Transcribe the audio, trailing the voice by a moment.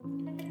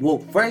Well,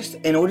 first,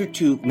 in order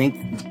to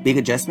make big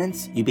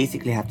adjustments, you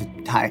basically have to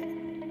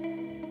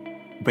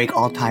break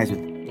all ties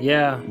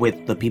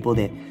with the people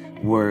that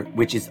were,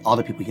 which is all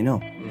the people you know.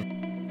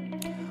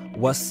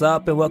 What's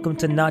up, and welcome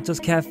to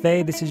Nacho's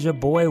Cafe. This is your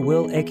boy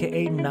Will,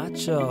 aka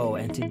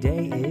Nacho, and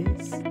today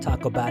is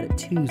Talk About It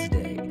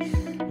Tuesday,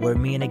 where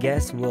me and a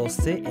guest will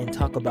sit and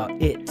talk about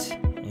it,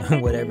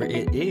 whatever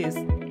it is,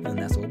 and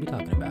that's what we'll be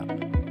talking about.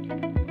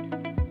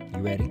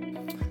 You ready?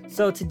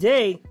 So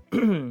today,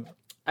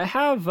 I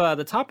have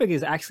the topic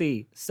is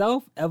actually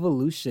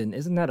self-evolution.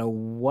 Isn't that a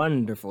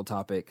wonderful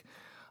topic?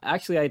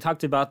 Actually, I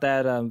talked about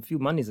that a few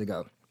Mondays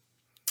ago.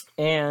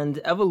 And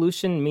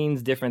evolution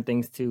means different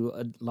things to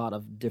a lot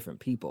of different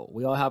people.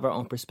 We all have our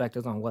own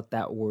perspectives on what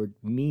that word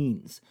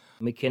means.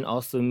 It can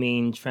also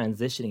mean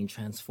transitioning,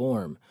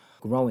 transform,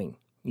 growing,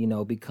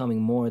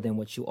 becoming more than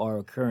what you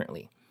are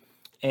currently.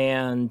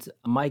 And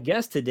my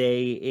guest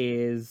today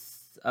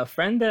is a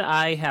friend that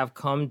I have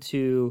come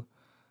to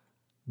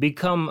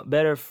become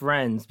better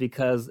friends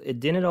because it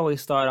didn't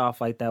always start off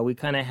like that. We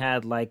kind of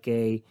had like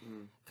you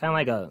want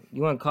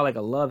to call it like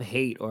a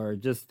love-hate or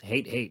just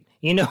hate,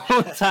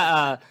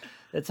 the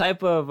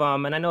type of,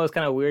 and I know it's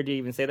kind of weird to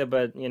even say that,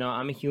 but,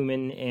 I'm a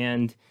human,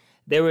 and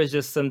there was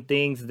just some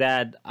things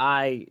that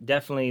I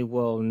definitely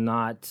will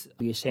not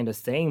be ashamed of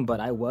saying, but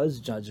I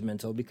was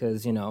judgmental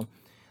because,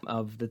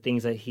 of the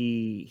things that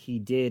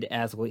he did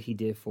as what he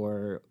did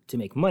to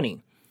make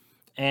money.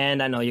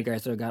 And I know you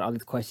guys have got all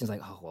these questions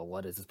like, oh, well,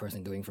 what is this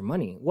person doing for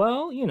money?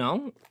 Well,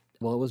 it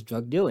was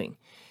drug dealing.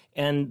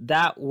 And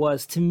that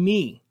was, to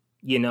me,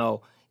 in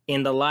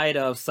the light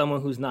of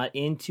someone who's not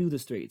into the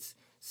streets.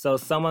 So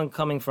someone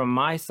coming from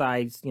my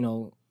side,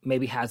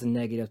 maybe has a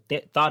negative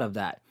thought of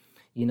that.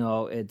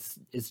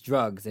 It's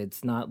drugs,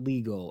 it's not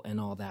legal and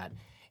all that.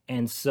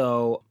 And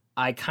so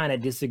I kind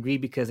of disagree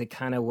because it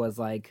kind of was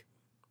like,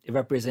 it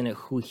represented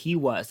who he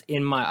was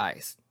in my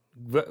eyes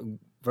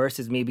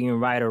versus me being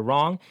right or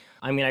wrong.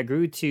 I mean, I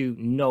grew to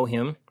know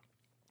him.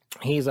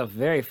 He's a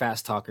very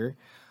fast talker.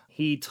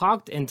 He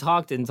talked and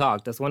talked and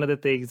talked. That's one of the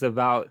things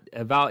about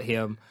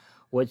him,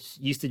 which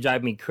used to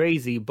drive me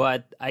crazy.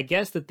 But I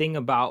guess the thing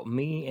about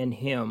me and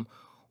him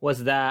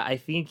was that I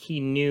think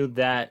he knew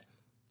that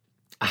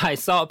I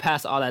saw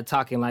past all that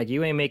talking, like,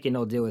 you ain't making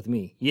no deal with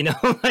me.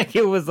 Like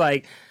it was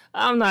like,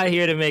 I'm not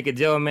here to make a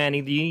deal, man.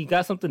 Either you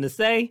got something to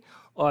say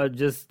or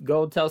just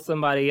go tell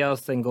somebody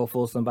else and go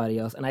fool somebody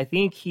else. And I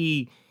think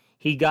he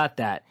got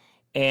that.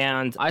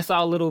 And I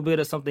saw a little bit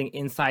of something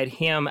inside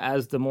him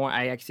as the more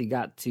I actually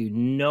got to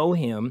know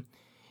him.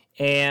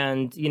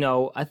 And,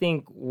 I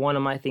think one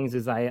of my things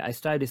is I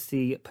started to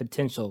see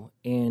potential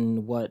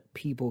in what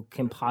people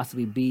can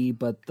possibly be.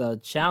 But the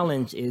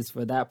challenge is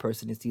for that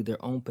person to see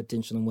their own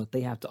potential and what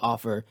they have to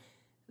offer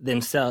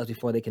themselves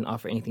before they can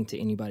offer anything to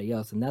anybody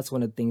else. And that's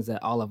one of the things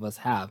that all of us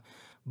have.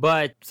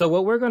 But so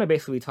what we're going to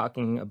basically be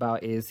talking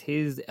about is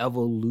his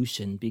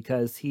evolution,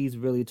 because he's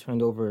really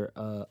turned over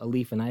a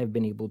leaf, and I have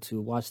been able to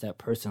watch that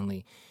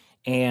personally.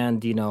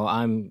 And,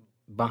 I'm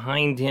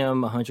behind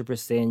him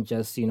 100%,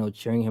 just,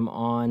 cheering him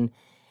on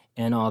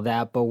and all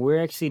that. But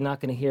we're actually not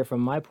going to hear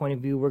from my point of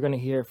view. We're going to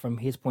hear from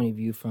his point of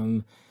view,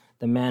 from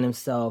the man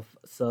himself.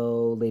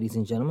 So, ladies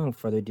and gentlemen, without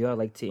further ado, I'd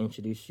like to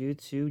introduce you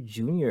to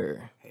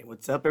Junior. Hey,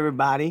 what's up,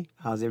 everybody?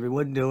 How's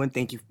everyone doing?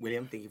 Thank you,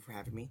 William. Thank you for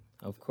having me.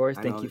 Of course.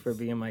 Thank you for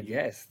being my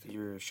guest.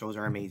 Your shows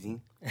are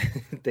amazing.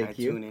 Thank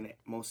you. I tune in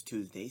most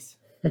Tuesdays.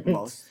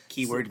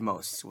 Keyword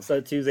most.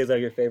 So Tuesdays are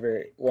your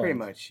favorite ones? Pretty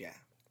much, yeah.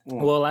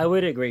 Well, I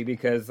would agree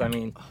because,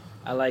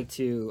 I like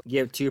to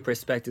give two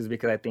perspectives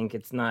because I think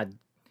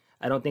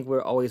I don't think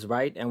we're always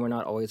right and we're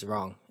not always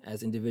wrong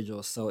as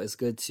individuals. So it's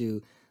good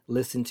to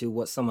listen to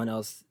what someone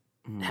else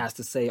has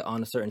to say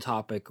on a certain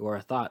topic or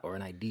a thought or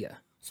an idea.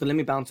 So let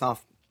me bounce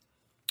off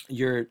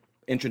your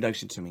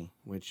introduction to me,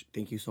 which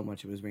thank you so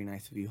much. It was very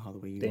nice of you, all the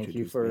way you Thank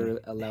you introduced for me.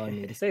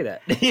 allowing me to say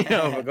that.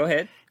 But go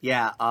ahead.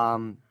 Yeah.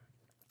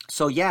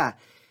 So yeah,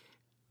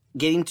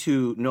 getting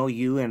to know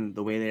you and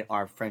the way that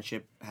our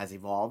friendship has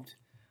evolved,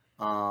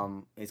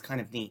 it's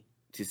kind of neat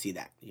to see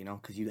that,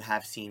 because you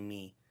have seen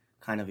me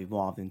kind of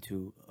evolve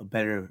into a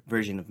better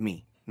version of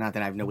me. Not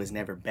that I know is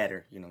never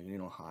better, you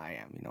know how I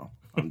am,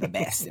 I'm the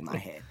best in my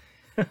head.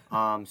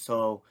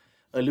 So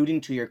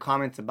alluding to your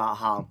comments about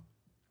how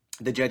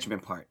the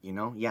judgment part,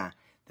 yeah,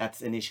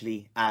 that's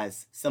initially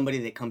as somebody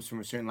that comes from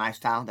a certain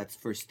lifestyle, that's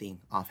first thing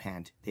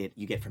offhand that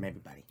you get from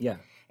everybody. Yeah.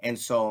 And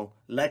so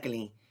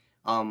luckily,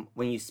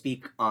 when you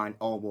speak on,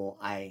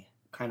 I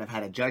kind of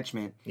had a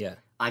judgment. Yeah.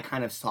 I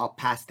kind of saw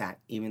past that,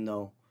 even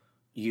though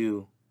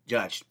you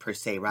judged per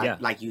se, right? Yeah.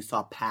 Like you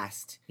saw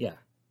past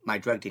my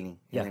drug dealing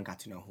and then got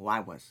to know who I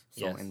was.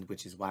 So, and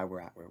which is why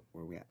we're at where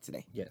we're at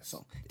today. Yes.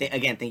 So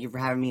again, thank you for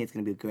having me. It's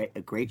going to be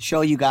a great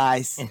show, you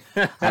guys.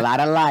 A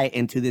lot of light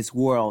into this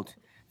world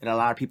that a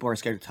lot of people are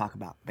scared to talk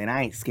about. But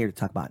I ain't scared to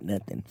talk about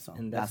nothing. So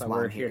and that's why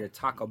we're here to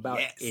talk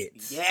about it.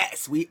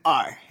 Yes, we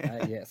are.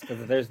 Yes,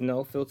 because there's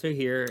no filter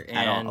here. And,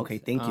 at all. Okay,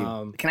 thank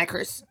you. Can I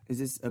curse? Is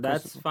this a curse?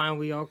 That's fine.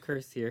 We all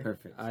curse here.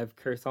 Perfect. I've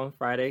cursed on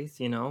Fridays,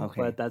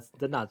 Okay. but that's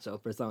the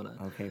Nacho persona.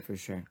 Okay, for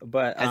sure.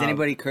 But has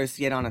anybody cursed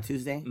yet on a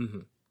Tuesday? Mm-hmm.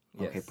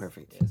 Okay, Yes.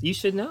 perfect. Yes. You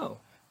should know.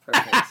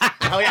 Perfect.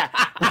 Oh yeah.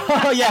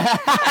 Oh yeah.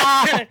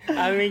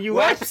 I mean, you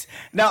Whoops. watch.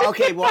 No,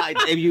 okay. Well,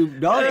 if you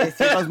notice,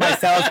 here goes my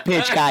sales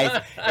pitch,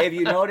 guys. If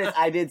you notice,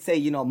 I did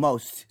say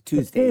most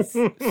Tuesdays.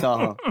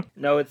 So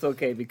No, it's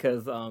okay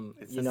because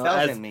it's you the know,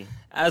 sales in me.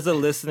 as a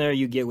listener,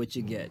 you get what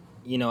you get.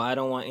 I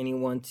don't want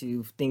anyone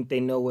to think they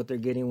know what they're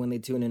getting when they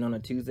tune in on a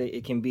Tuesday.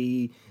 It can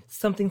be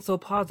something so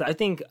positive. I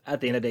think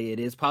at the end of the day, it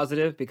is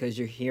positive because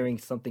you're hearing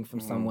something from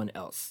someone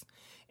else.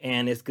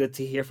 And it's good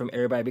to hear from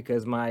everybody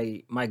because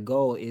my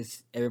goal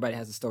is everybody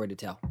has a story to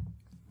tell.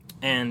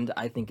 And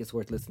I think it's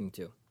worth listening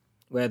to.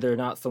 Whether or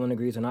not someone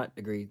agrees or not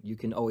agree, you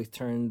can always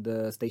turn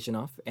the station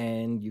off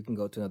and you can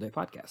go to another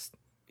podcast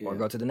or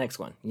go to the next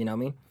one. You know what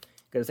I mean?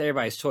 Because it's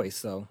everybody's choice.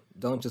 So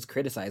don't just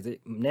criticize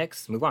it.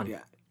 Next, move on.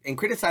 Yeah. And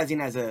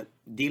criticizing as a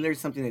dealer is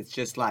something that's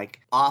just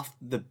like off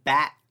the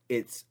bat,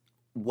 it's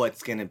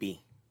what's going to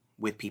be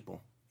with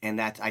people. And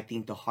that's, I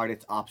think, the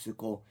hardest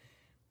obstacle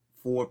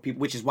for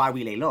people, which is why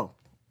we lay low.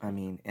 I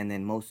mean, and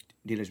then most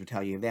dealers will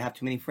tell you if they have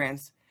too many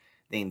friends,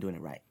 they ain't doing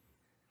it right.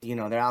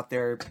 They're out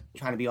there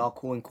trying to be all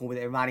cool and cool with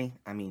everybody.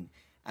 I mean,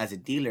 as a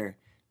dealer,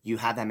 you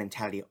have that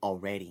mentality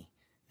already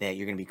that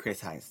you're going to be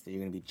criticized, that you're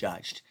going to be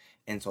judged.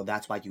 And so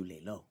that's why you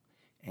lay low.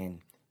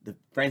 And the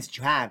friends that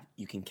you have,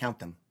 you can count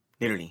them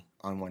literally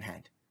on one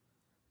hand.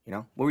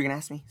 What were you going to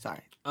ask me?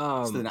 Sorry.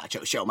 It's the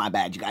Nacho Show. My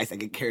bad, you guys. I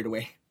get carried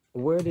away.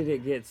 Where did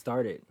it get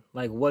started?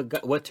 Like,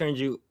 what turned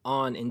you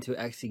on into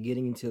actually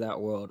getting into that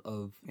world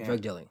of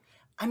drug dealing?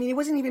 I mean, it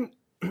wasn't even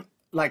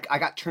like I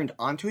got turned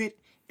onto it.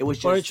 It was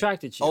just... Or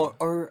attracted you.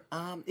 Or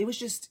it was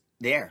just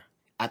there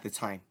at the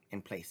time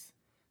in place.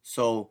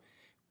 So,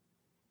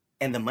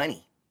 and the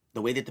money.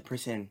 The way that the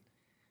person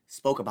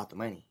spoke about the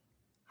money.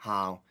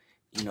 How,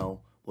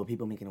 what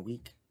people make in a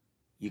week,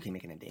 you can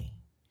make in a day.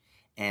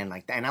 And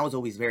like that. And I was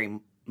always very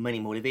money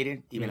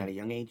motivated, even at a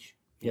young age.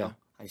 You know?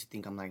 I used to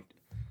think I'm like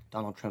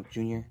Donald Trump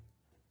Jr.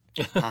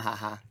 Ha ha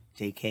ha.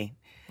 JK.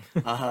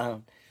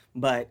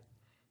 But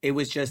it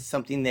was just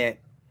something that,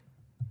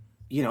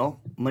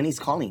 money's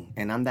calling.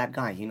 And I'm that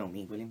guy. You know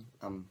me, William.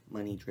 I'm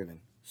money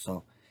driven.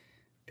 So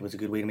it was a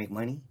good way to make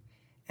money.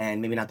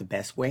 And maybe not the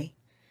best way,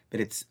 but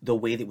it's the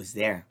way that was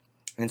there.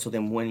 And so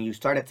then when you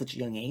start at such a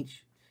young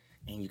age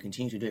and you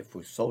continue to do it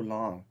for so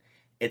long,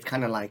 it's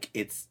kind of like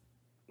it's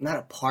not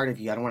a part of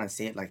you. I don't want to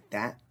say it like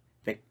that.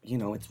 But,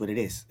 it's what it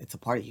is. It's a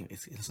part of you.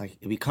 It's like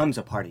it becomes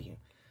a part of you.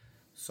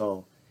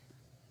 So,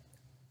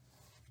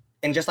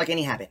 and just like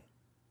any habit,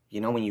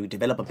 when you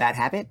develop a bad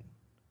habit,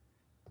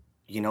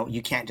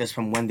 you can't just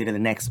from one day to the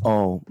next,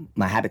 oh,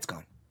 my habit's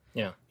gone.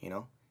 Yeah.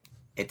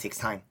 It takes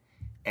time.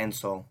 And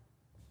so.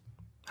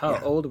 How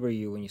old were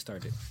you when you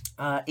started?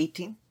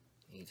 18.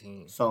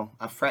 18. So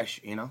I'm fresh,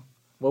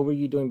 What were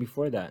you doing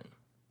before that?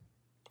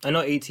 I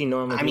know 18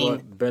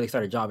 normally barely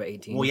start a job at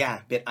 18. Well,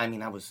 yeah, but I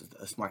mean, I was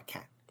a smart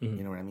cat. Mm-hmm.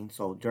 You know what I mean?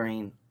 So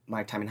during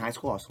my time in high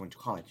school, I also went to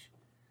college.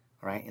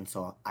 All right. And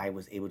so I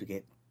was able to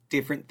get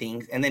different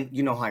things. And then,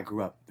 how I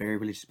grew up, very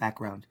religious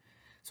background.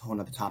 It's a whole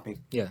nother topic.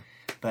 Yeah.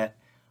 But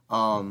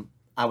I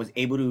was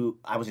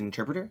an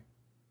interpreter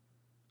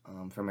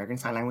for American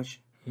Sign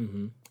Language.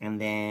 Mm-hmm.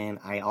 And then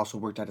I also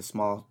worked at a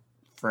small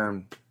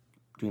firm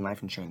doing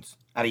life insurance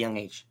at a young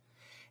age.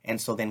 And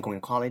so then going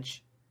to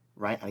college,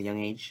 right, at a young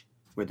age,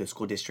 where the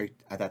school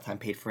district at that time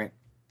paid for it.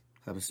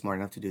 I was smart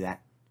enough to do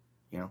that.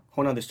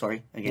 Whole nother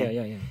story again.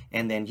 Yeah.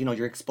 And then,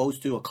 you're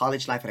exposed to a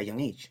college life at a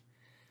young age.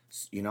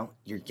 You're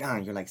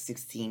young. You're like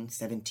 16,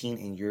 17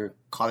 in your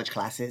college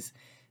classes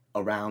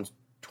around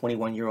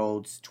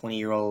 21-year-olds,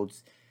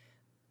 20-year-olds.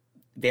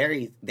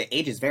 The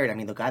ages varied. I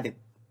mean, the guy that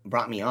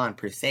brought me on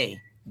per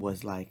se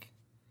was like,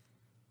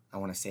 I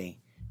want to say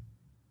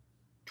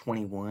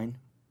 21.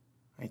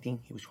 I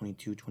think he was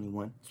 22,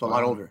 21. So a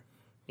lot older.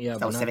 Yeah,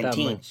 so I was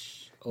 17.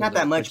 Not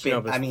that much,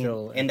 but I mean,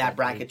 in that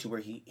bracket to where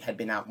he had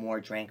been out more,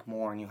 drank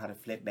more, knew how to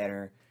flip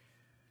better.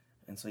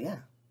 And so, yeah.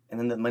 And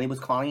then the money was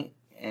calling,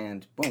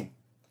 and boom.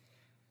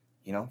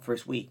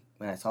 First week,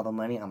 when I saw the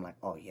money, I'm like,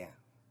 oh, yeah.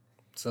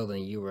 So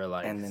then you were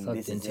like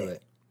sucked into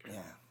it.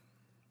 Yeah.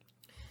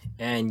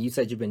 And you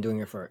said you were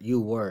doing it for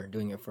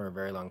a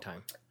very long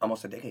time.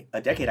 Almost a decade.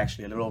 A decade,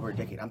 actually. A little over a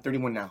decade. I'm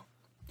 31 now.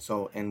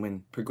 So, and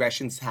when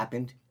progressions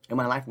happened in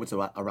my life, it was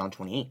around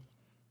 28.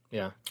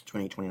 Yeah.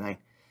 28, 29.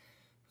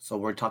 So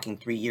we're talking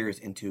 3 years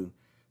into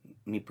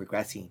me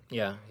progressing.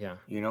 Yeah.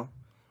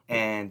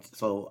 And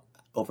so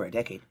over a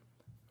decade.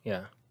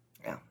 Yeah.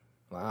 Yeah.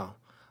 Wow.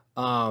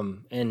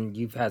 And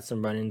you've had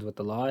some run-ins with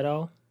the law at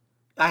all?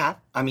 I have.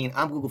 I mean,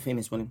 I'm Google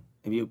famous, William.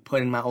 If you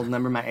put in my old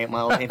number, my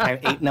old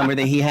 858 number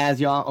that he has,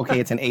 y'all. Okay,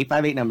 it's an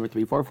 858 number,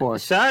 344.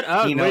 Shut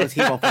up. He knows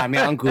he will find me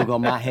on Google.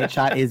 My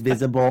headshot is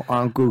visible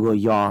on Google,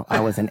 y'all.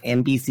 I was an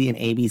NBC and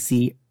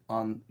ABC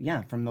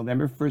from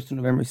November 1st to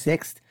November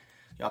 6th.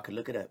 Y'all could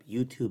look it up.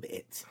 YouTube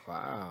it.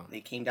 Wow.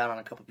 They came down on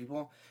a couple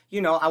people.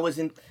 I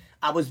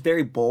was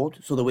very bold.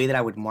 So the way that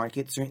I would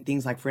market certain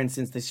things, like for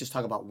instance, let's just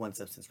talk about one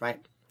substance, right?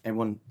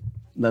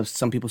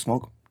 Some people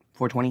smoke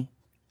 420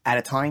 at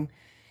a time.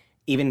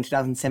 Even in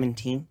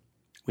 2017,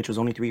 which was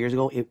only 3 years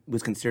ago, it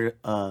was considered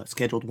a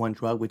Scheduled 1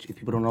 drug, which if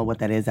people don't know what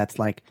that is, that's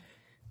like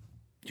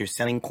you're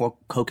selling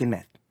coke and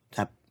meth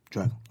type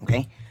drug,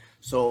 okay?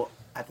 So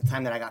at the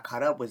time that I got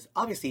caught up was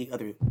obviously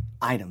other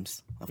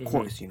items, of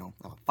course, you know,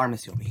 a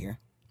pharmacy over here.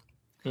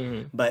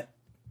 But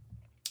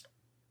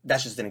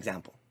that's just an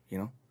example, you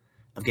know,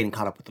 of getting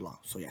caught up with the law.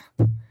 So yeah.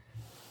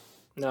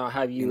 Now,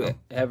 have you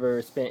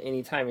ever spent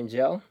any time in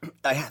jail?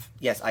 I have.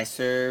 Yes, I've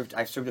served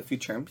a few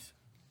terms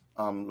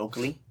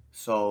locally.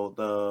 So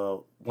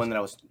the one that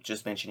I was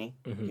just mentioning,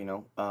 you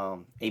know,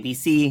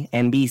 ABC,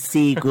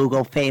 NBC,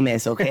 Google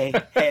famous, okay?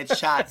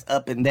 Headshots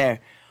up in there.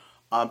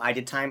 I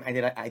did time.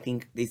 I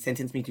think they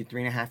sentenced me to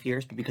 3.5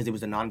 years because it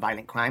was a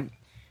non-violent crime.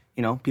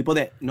 You know, people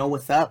that know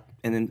what's up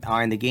and then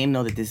are in the game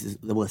know that this is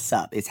what's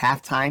up. It's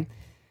halftime.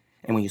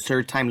 And when you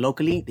serve time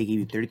locally, they give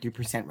you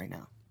 33% right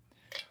now.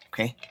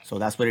 Okay? So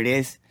that's what it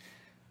is.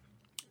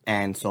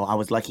 And so I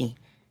was lucky.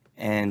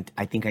 And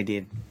I think I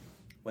did,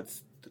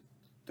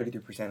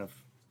 33% of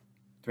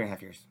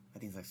 3.5 years. I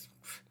think it's like,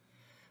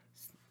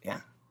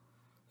 yeah.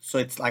 So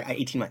it's like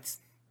 18 months.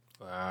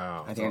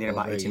 Wow. I think I did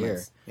about 18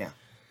 months. Yeah.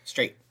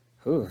 Straight.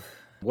 Whew.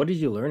 What did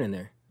you learn in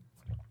there?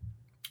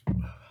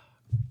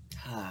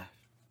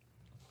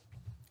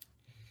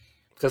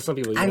 Because some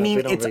people, I mean,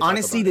 it's really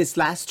honestly this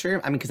last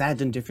term. I mean, because I had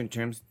done different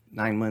terms,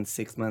 9 months,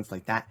 6 months,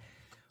 like that.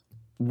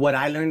 What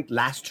I learned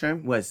last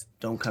term was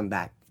don't come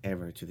back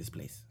ever to this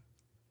place.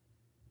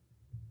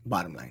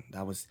 Bottom line,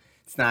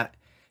 it's not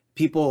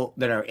people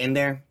that are in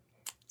there.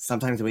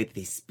 Sometimes the way that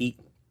they speak,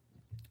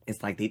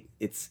 it's like it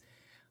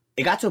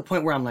got to a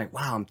point where I'm like,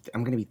 wow,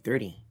 I'm gonna be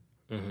 30,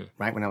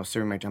 right? When I was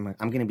serving my term,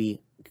 I'm gonna be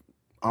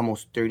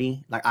almost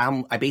 30. Like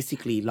I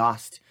basically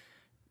lost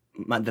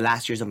the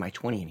last years of my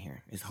 20 in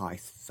here. Is how I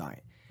saw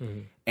it.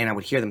 And I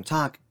would hear them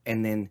talk,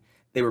 and then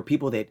there were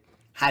people that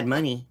had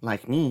money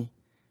like me,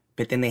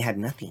 but then they had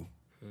nothing.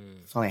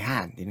 That's all they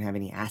had. They didn't have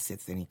any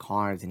assets, any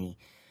cars, any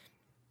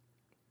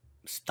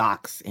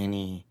stocks,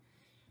 any,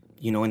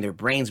 you know, and their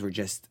brains were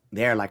just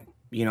there, like,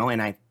 you know,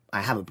 and I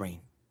have a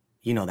brain.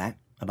 You know that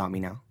about me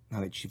now.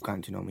 Now that you've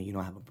gotten to know me, you know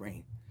I have a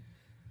brain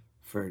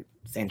for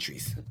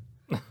centuries.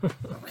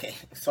 Okay,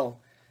 so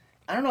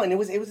I don't know, and it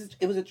was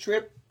a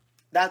trip.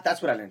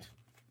 That's what I learned.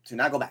 To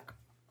not go back.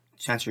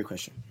 To answer your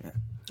question. Yeah.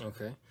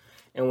 Okay.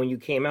 And when you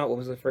came out, what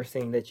was the first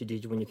thing that you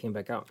did when you came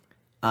back out?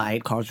 I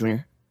ate Carl's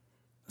Jr.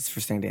 That's the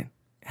first thing I did.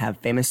 Have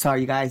Famous Star,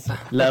 you guys.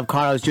 Love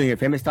Carl's Jr.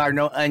 Famous Star,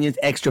 no onions,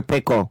 extra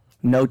pickle.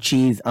 No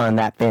cheese on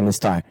that Famous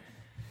Star.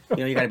 You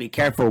know, you got to be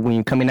careful when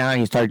you're coming out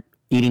and you start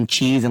eating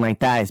cheese and like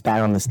that. It's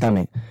bad on the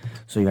stomach.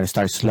 So you got to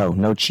start slow.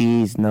 No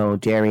cheese, no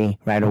dairy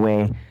right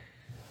away.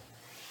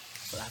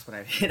 So that's what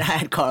I did. I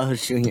had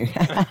Carl's Jr.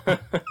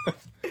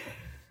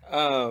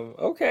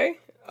 Okay.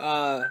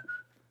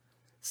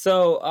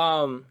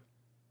 So,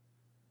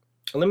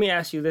 let me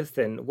ask you this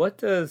then. What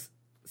does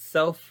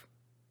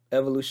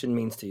self-evolution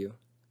means to you?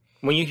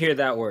 When you hear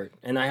that word,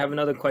 and I have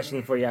another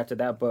question for you after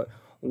that, but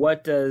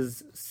what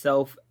does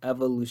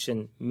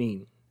self-evolution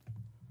mean?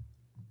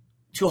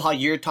 To how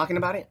you're talking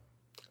about it?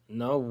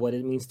 No, what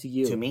it means to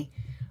you. To me?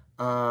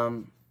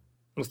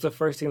 What's the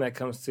first thing that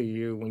comes to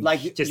you when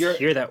like you just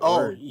hear that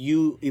word?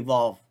 You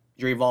evolve.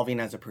 You're evolving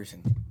as a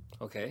person.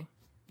 Okay.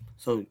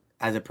 So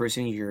as a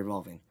person, you're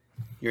evolving.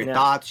 Your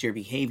thoughts, your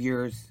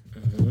behaviors.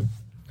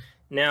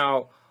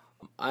 Now,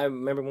 I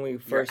remember when we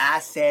first... Your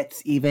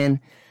assets, even.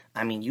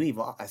 I mean, you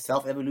evolve. A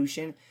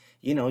self-evolution,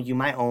 you know, you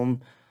might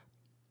own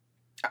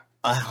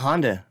a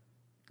Honda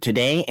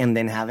today and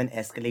then have an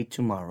Escalade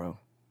tomorrow.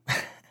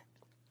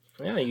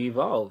 Yeah, you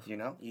evolve. You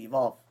know, you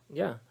evolve.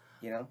 Yeah.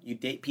 You know, you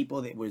date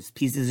people that was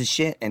pieces of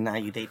shit, and now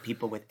you date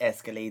people with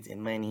Escalades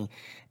and money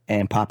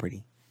and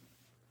property.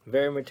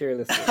 Very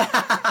materialistic.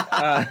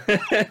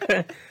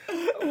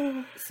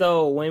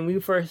 So when we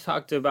first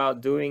talked about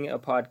doing a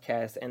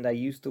podcast and I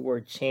used the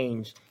word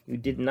change, you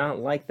did not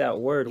like that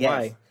word. Yes.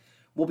 Why?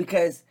 Well,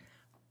 because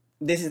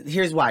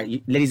here's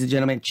why, ladies and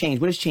gentlemen. Change.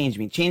 What does change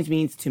mean? Change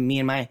means to me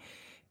and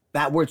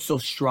that word's so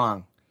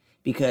strong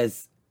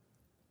because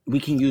we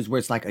can use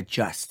words like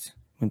adjust.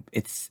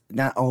 It's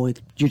not always,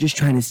 you're just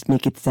trying to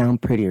make it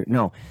sound prettier.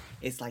 No,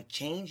 it's like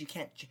change. You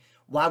can't.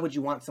 Why would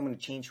you want someone to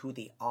change who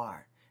they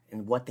are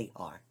and what they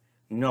are?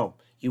 No,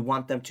 you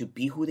want them to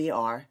be who they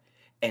are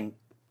and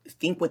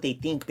think what they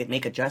think, but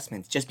make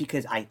adjustments. Just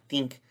because I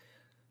think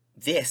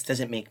this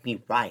doesn't make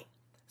me right.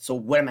 So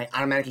what am I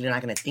automatically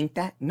not going to think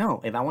that?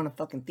 No, if I want to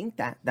fucking think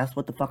that, that's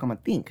what the fuck I'm going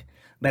to think.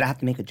 But I have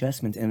to make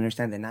adjustments and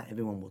understand that not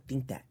everyone will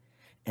think that.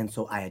 And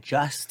so I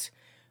adjust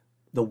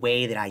the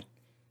way that I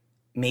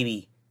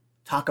maybe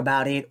talk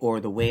about it or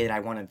the way that I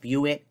want to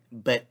view it,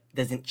 but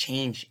doesn't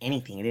change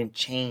anything. It didn't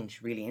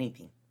change really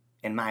anything,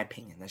 in my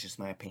opinion. That's just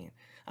my opinion.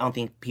 I don't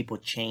think people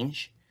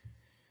change.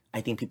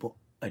 I think people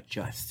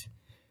adjust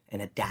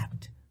and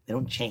adapt. They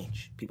don't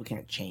change. People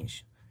can't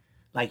change.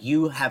 Like,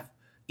 you have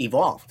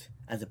evolved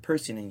as a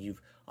person, and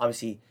you've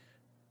obviously,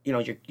 you know,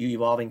 you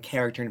evolve in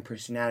character and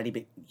personality,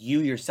 but you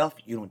yourself,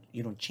 you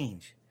don't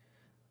change.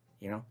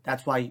 You know,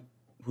 that's why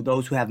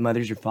those who have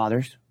mothers or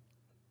fathers,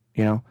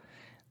 you know,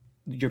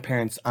 your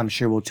parents, I'm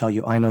sure, will tell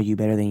you, I know you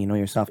better than you know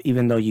yourself,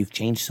 even though you've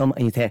changed so much.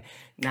 And you say,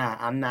 nah,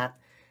 I'm not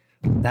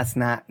That's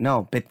not,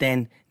 no. But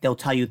then they'll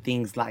tell you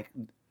things like,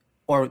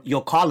 or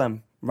you'll call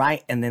them,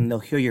 right? And then they'll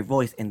hear your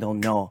voice and they'll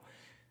know,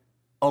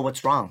 oh,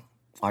 what's wrong?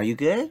 Are you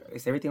good?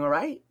 Is everything all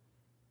right?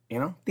 You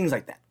know, things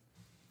like that.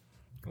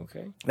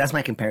 Okay. That's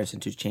my comparison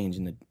to change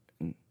in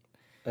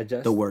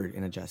Adjust. the word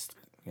in adjust.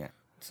 Yeah.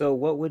 So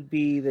what would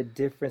be the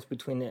difference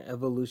between an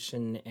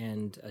evolution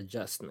and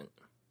adjustment?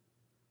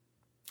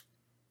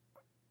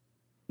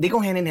 They go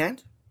hand in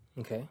hand.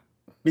 Okay.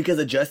 Because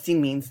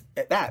adjusting means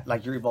that,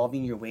 like you're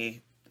evolving your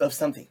way of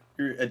something.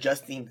 You're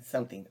adjusting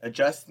something.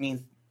 Adjust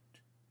means,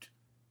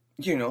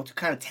 you know, to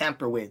kind of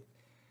tamper with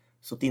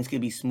so things can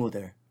be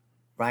smoother,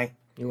 right?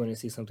 You want to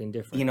see something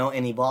different. You know,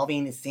 and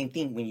evolving is the same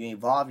thing. When you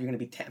evolve, you're going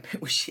to be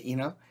tampering with shit, you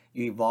know?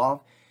 You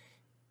evolve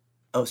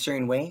a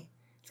certain way,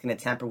 it's going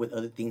to tamper with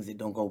other things that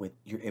don't go with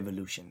your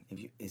evolution.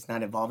 If it's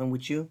not evolving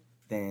with you,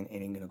 then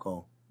it ain't going to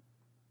go.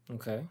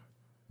 Okay.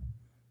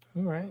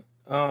 All right.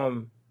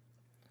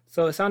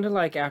 So it sounded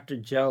like after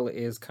gel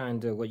is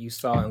kind of what you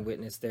saw and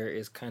witnessed there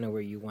is kind of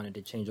where you wanted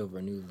to change over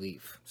a new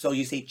leaf. So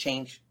you say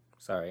change.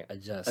 Sorry,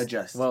 adjust.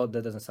 Adjust. Well,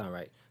 that doesn't sound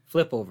right.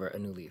 Flip over a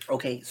new leaf.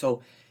 Okay,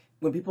 so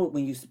when people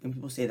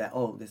say that,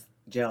 oh, this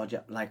gel,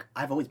 like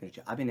I've always been a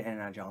gel. I've been in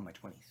and out of gel in my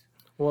 20s.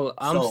 Well,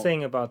 I'm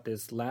saying about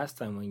this last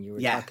time when you were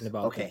Yeah, talking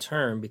about okay. the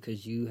term,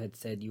 because you had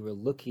said you were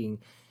looking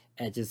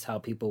at just how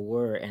people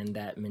were and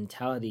that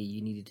mentality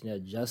you needed to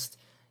adjust.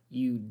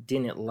 You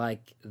didn't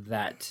like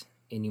that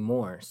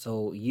anymore.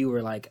 So you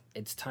were like,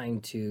 it's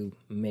time to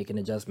make an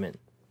adjustment.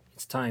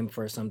 It's time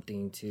for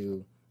something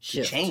to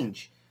shift.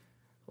 Change.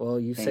 Well,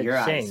 you In said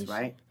your change. eyes,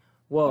 right?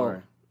 Well,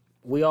 Or-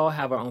 we all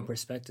have our own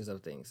perspectives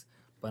of things.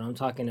 But I'm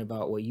talking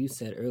about what you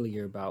said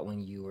earlier about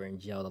when you were in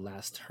jail the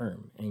last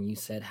term. And you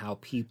said how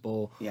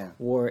people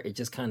were, it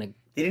just kind of,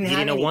 They you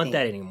didn't want anything.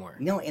 that anymore.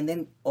 No, and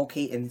then,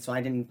 okay, and so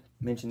I didn't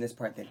mention this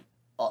part that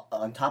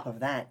on top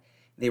of that,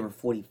 they were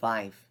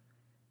 45.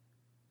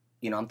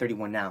 You know, I'm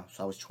 31 now,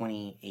 so I was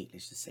 28,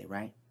 let's just say,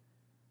 right?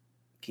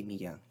 Keep me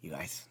young, you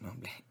guys. No,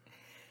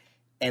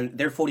 and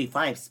they're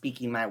 45,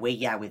 speaking my way,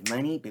 with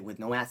money, but with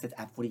no assets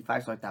at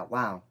 45. So I thought,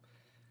 wow,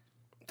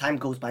 time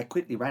goes by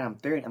quickly, right? I'm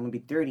going to be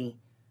 30.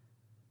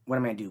 What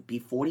am I going to do? Be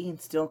 40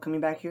 and still coming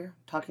back here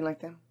talking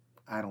like them?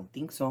 I don't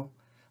think so.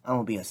 I'm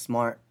going to be a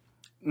smart,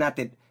 not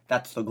that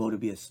that's the goal to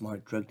be a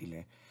smart drug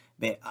dealer,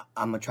 but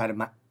I'm going to try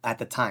to, at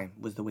the time,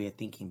 was the way of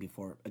thinking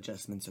before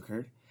adjustments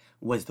occurred,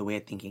 was the way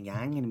of thinking,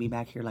 I'm going to be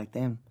back here like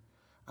them.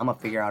 I'm going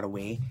to figure out a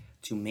way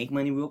to make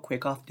money real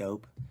quick off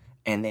dope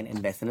and then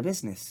invest in a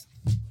business.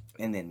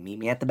 And then meet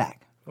me at the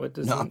back. What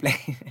does I'm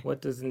playing. what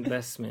does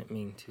investment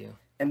mean to you?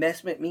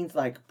 Investment means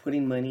like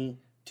putting money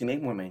to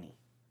make more money.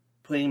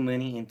 Putting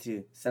money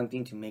into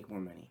something to make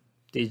more money.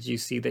 Did you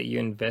see that you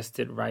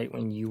invested right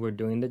when you were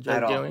doing the drug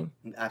At all. dealing?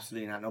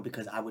 Absolutely not. No,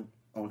 because I would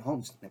own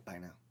homes by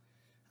now.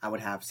 I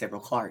would have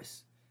several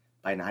cars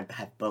by now. I'd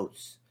have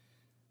boats.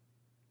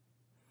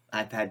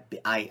 I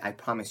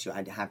promise you,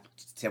 I'd have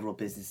several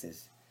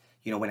businesses.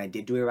 You know, when I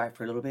did do it right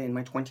for a little bit in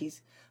my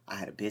 20s, I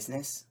had a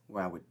business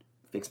where I would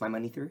fix my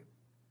money through,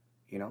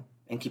 you know?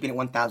 And keeping it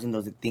 1,000,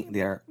 those that think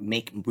they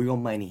make real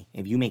money.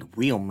 If you make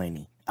real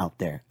money out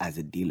there as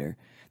a dealer,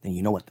 then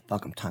you know what the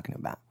fuck I'm talking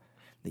about.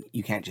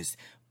 You can't just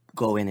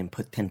go in and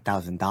put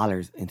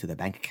 $10,000 into the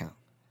bank account.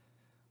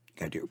 You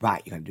gotta do it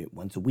right. You gotta do it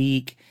once a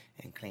week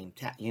and claim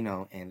you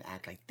know, and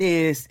act like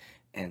this.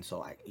 And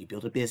so you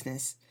build a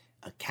business,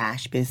 a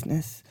cash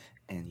business,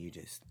 and you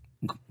just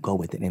go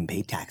with it and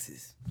pay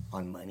taxes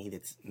on money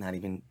that's not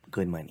even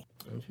good money.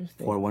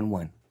 Interesting.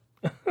 411.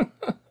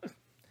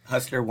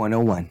 Hustler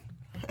 101.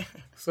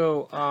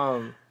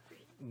 So,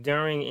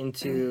 during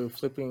into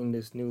flipping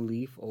this new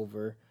leaf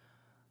over,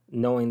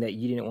 knowing that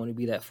you didn't want to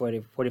be that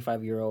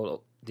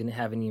 45-year-old, didn't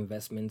have any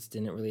investments,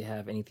 didn't really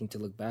have anything to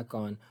look back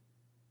on,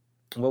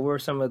 what were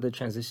some of the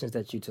transitions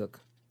that you took?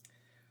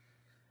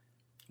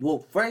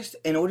 Well, first,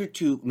 in order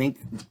to make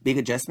big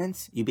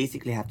adjustments, you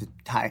basically have to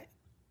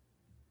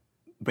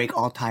break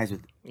all ties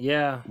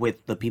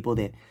with the people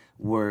that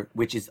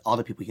which is all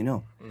the people you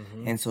know.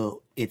 Mm-hmm. And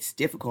so it's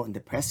difficult and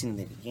depressing in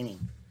the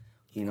beginning.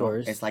 You know,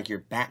 it's like you're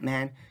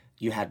Batman,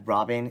 you had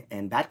Robin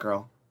and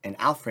Batgirl and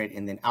Alfred,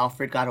 and then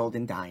Alfred got old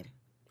and died.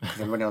 Because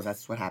everyone knows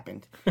that's what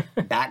happened.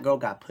 Batgirl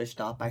got pushed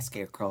off by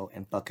Scarecrow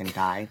and fucking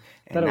died.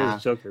 And I thought it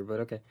was Joker, but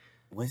okay.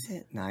 Was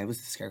it? No, it was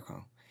the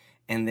Scarecrow.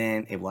 And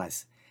then it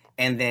was.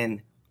 And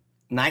then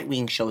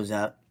Nightwing shows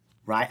up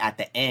right at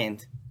the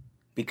end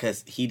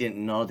because he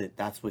didn't know that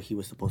that's what he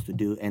was supposed to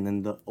do. And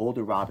then the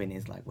older Robin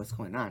is like, what's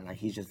going on? Like,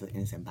 he's just an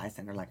innocent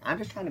bystander. Like, I'm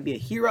just trying to be a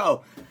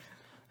hero.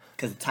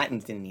 Because the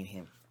Titans didn't need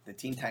him. The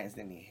Teen Titans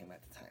didn't need him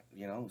at the time,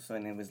 you know? So,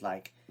 and it was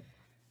like,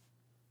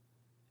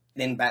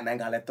 then Batman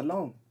got left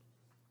alone.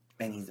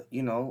 And he's,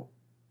 you know,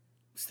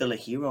 still a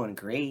hero and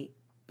great,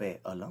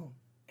 but alone.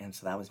 And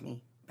so that was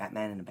me.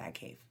 Batman in a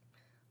Batcave.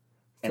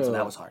 And so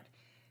that was hard.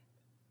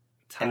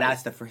 And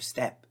that's the first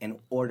step in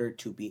order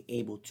to be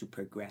able to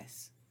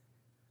progress.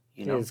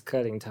 You know? Is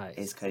cutting ties.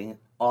 Is cutting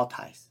all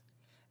ties.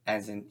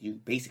 As in, you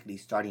basically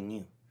starting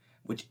new.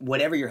 Which,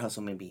 whatever your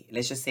hustle may be.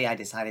 Let's just say I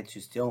decided to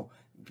still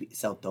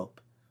sell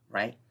dope,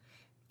 right?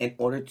 In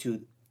order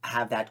to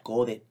have that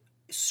goal that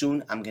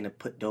soon I'm gonna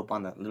put dope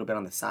on a little bit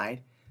on the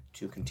side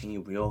to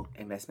continue real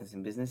investments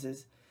in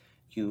businesses,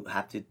 you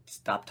have to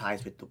stop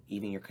ties with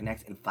even your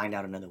connects and find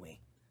out another way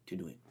to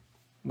do it.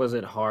 Was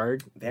it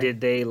hard? Did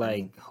they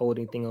hold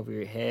anything over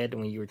your head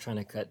when you were trying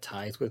to cut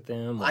ties with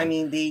them? I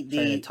mean, they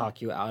trying to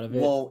talk you out of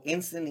it. Well,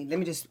 instantly. Let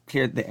me just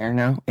clear the air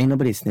now. Ain't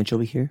nobody snitch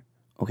over here,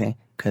 okay?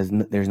 Because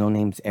there's no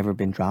names ever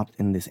been dropped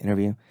in this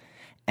interview.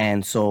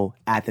 And so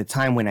at the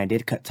time when I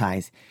did cut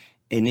ties,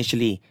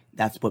 initially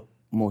that's what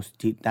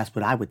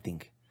I would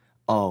think.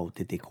 Oh,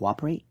 did they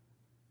cooperate?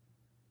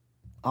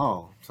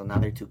 Oh, so now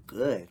they're too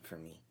good for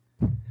me.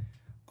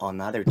 Oh,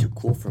 now they're too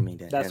cool for me.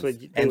 That's what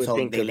they would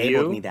think of you? And so they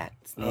labeled me that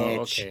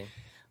snitch.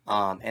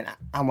 Oh, okay. And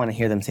I want to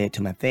hear them say it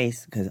to my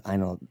face because I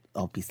know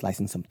I'll be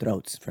slicing some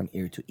throats from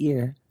ear to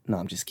ear. No,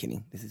 I'm just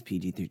kidding. This is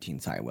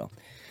PG-13. Sorry, Will.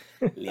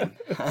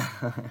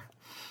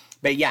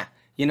 But yeah,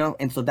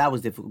 and so that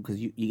was difficult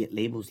because you get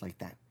labels like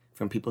that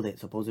from people that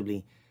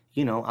supposedly,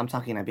 I'm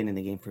talking, I've been in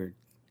the game for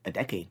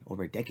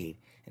over a decade,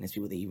 and it's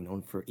people that you've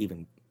known for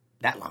even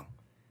that long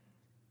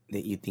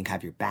that you think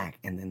have your back,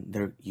 and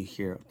then you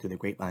hear through the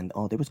grapevine,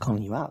 oh, they was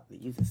calling you out. They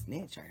used a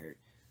snitch, I heard.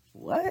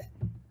 What?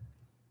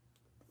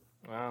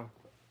 Wow.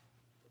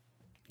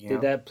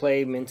 Did that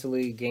play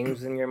mentally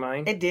games in your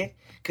mind? It did.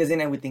 Because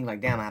then I would think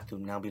damn, I have to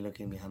now be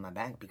looking behind my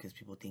back because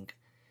people think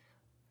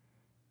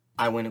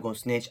I went to go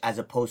snitch as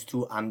opposed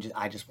to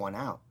I just want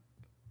out.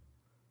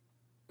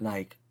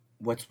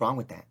 What's wrong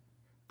with that?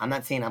 I'm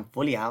not saying I'm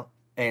fully out,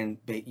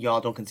 but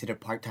y'all don't consider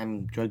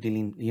part-time drug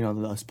dealing,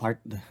 those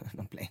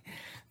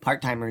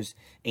part-timers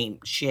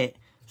ain't shit,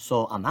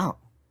 so I'm out.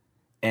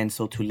 And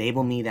so to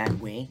label me that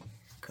way,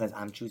 because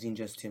I'm choosing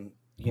just to,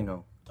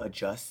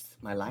 adjust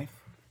my life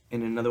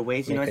in another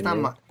ways, it's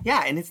not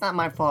and it's not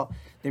my fault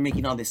they're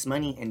making all this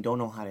money and don't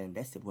know how to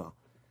invest it well.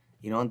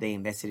 They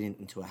invested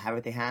into a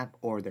habit they have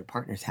or their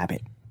partner's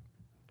habit.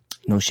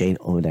 No shade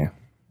over there.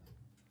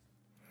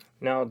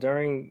 Now,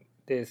 during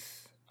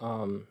this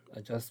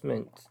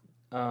adjustment,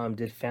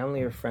 did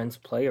family or friends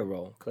play a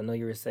role? Because I know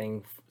you were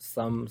saying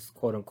some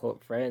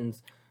quote-unquote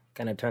friends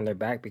kind of turned their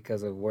back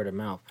because of word of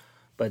mouth.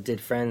 But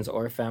did friends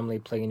or family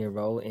play any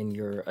role in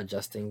your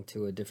adjusting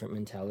to a different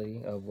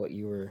mentality of what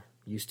you were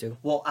used to?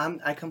 Well,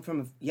 I come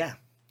from yes,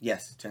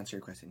 to answer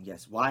your question,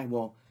 yes. Why?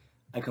 Well,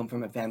 I come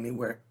from a family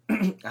where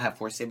I have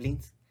 4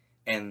 siblings,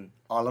 and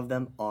all of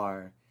them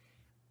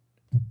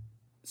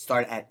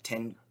start at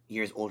 10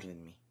 years older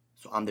than me.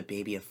 So I'm the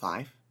baby of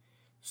 5.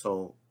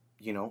 So,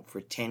 for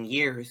 10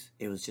 years,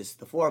 it was just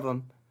the 4 of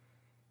them.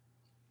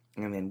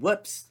 And then,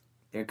 whoops,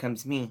 there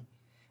comes me.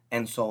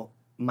 And so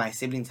my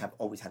siblings have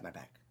always had my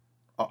back.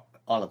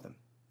 All of them.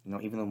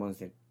 Even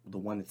the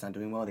one that's not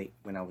doing well,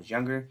 when I was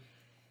younger,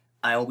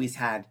 I always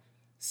had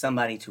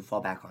somebody to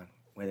fall back on.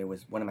 Whether it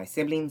was one of my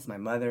siblings, my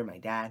mother, my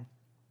dad.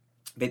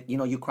 But,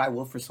 you cry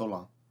wolf for so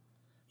long.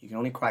 You can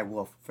only cry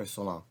wolf for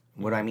so long.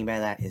 What do I mean by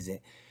that is that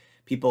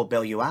people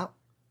bail you out,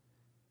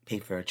 pay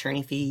for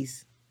attorney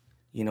fees,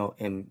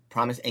 and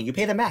promise, and you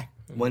pay them back.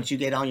 Mm-hmm. Once you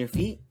get on your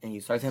feet and you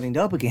start having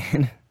dope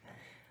again,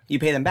 you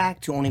pay them back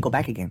to only go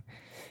back again.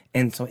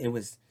 And so it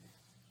was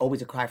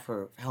always a cry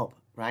for help,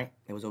 right?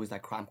 It was always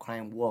I'm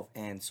crying wolf.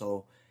 And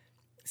so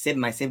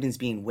my siblings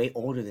being way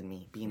older than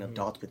me, being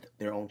adults with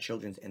their own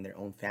children and their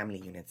own family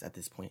units at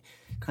this point,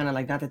 kind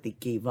of not that they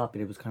gave up,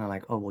 but it was kind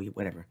of oh, well,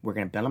 whatever. We're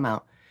going to bail him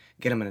out,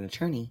 get him an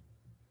attorney,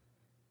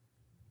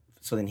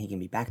 so then he can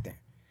be back there.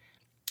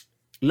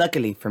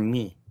 Luckily for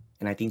me,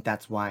 and I think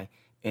that's why,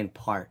 in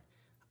part,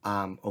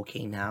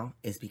 okay now,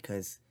 is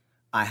because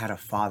I had a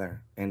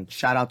father. And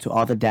shout out to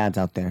all the dads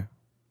out there,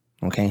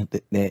 okay?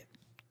 That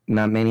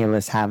not many of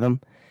us have them,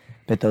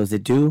 but those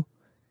that do,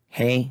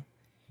 hey,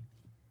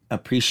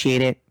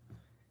 appreciate it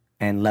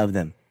and love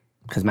them.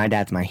 Because my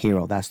dad's my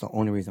hero. That's the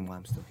only reason why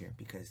I'm still here.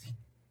 Because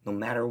no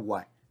matter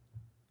what,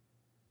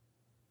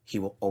 he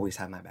will always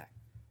have my back.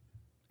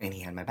 And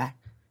he had my back.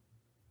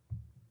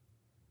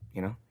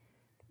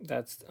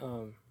 That's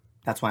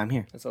why I'm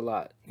here. That's a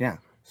lot. Yeah.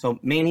 So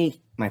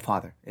mainly my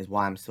father is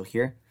why I'm still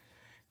here.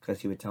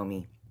 Because he would tell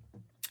me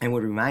and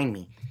would remind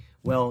me,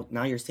 well,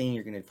 now you're saying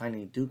you're going to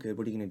finally do good.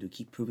 What are you going to do?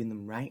 Keep proving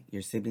them right?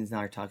 Your siblings now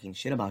are talking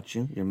shit about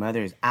you. Your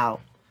mother is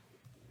out.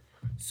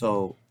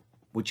 So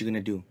what you going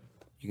to do?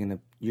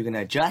 You're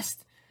gonna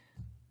adjust,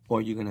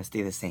 or you're going to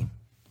stay the same?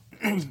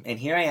 And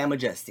here I am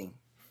adjusting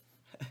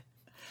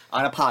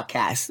on a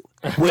podcast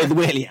with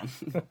William.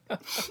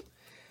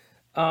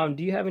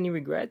 Do you have any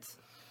regrets?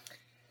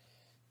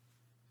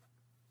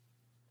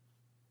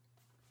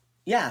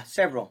 Yeah,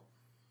 several.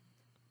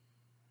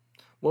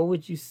 What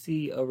would you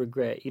see a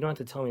regret? You don't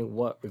have to tell me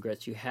what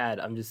regrets you had.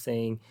 I'm just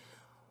saying,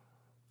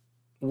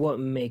 what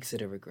makes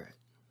it a regret?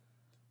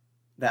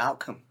 The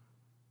outcome.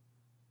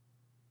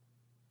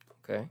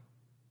 Okay.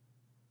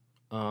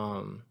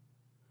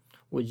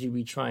 Would you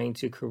be trying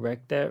to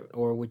correct that,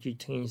 or would you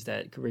change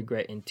that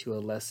regret into a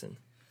lesson?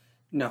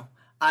 No.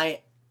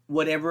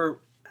 Whatever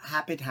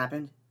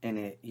happened, and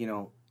it,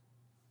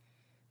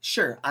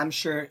 sure, I'm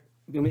sure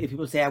if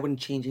people say I wouldn't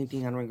change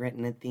anything, I don't regret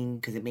anything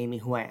because it made me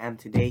who I am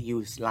today, you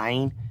was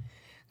lying.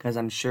 because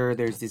I'm sure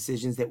there's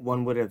decisions that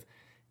one would have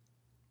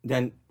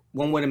done.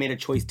 One would have made a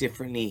choice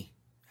differently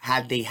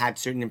had they had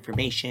certain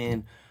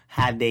information,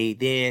 had they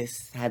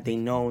this, had they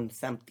known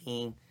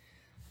something.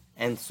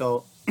 And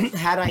so,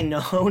 had I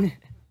known,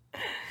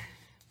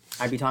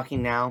 I'd be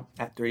talking now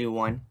at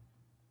 31.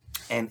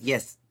 And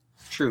yes,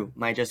 true,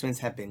 my adjustments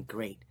have been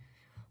great.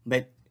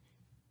 But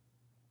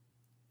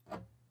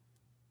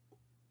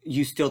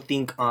you still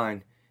think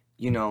on,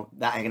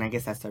 that, and I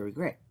guess that's the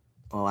regret.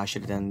 Oh, I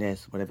should have done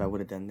this. What if I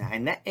would have done that?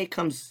 And that, it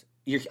comes,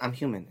 I'm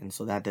human. And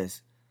so that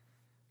does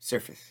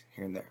surface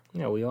here and there.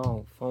 Yeah, we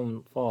all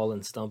fall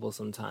and stumble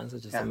sometimes.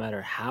 It's just a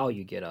matter how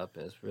you get up.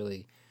 It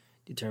really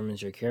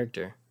determines your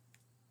character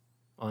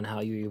on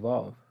how you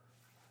evolve.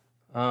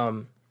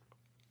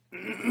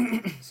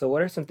 So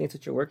what are some things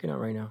that you're working on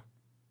right now?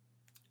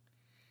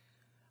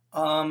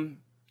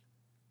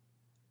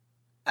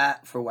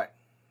 For what?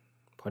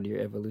 Part of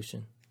your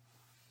evolution.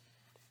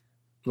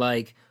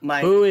 Like,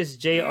 who is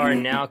JR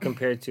now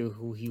compared to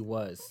who he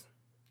was?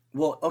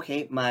 Well,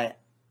 okay,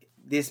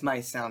 this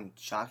might sound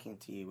shocking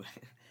to you,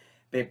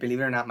 but believe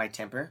it or not, my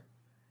temper,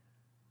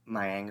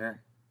 my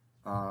anger,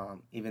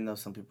 even though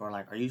some people are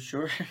like, are you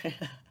sure?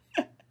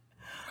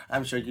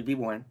 I'm sure you'd be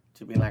one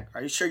to be like,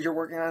 are you sure you're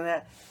working on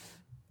that?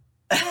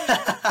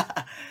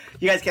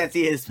 You guys can't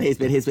see his face,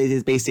 but his face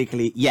is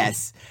basically,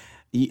 yes.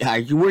 Are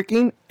you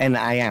working? And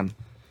I am.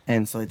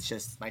 And so it's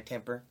just my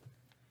temper.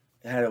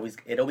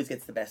 It always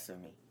gets the best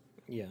of me.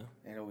 Yeah.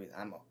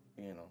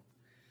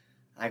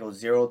 I go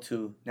 0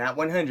 to, not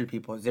 100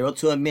 people, 0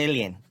 to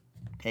 1,000,000.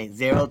 Okay,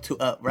 0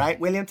 to, right,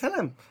 William? Tell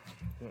him.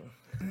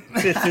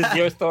 This is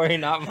your story,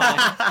 not mine.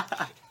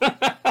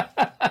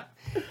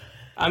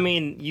 I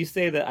mean, you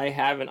say that I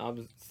haven't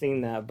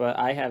seen that, but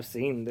I have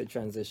seen the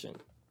transition.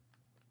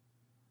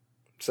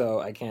 So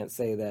I can't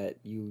say that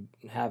you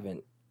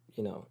haven't,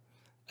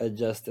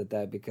 adjusted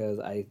that because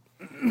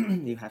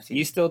You have seen.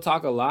 You still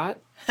talk a lot,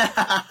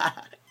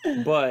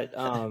 but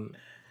I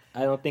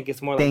don't think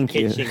it's more like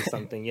pitching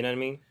something. You know what I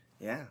mean?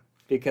 Yeah.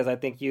 Because I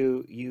think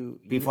you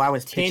before I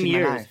was 10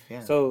 years. My life,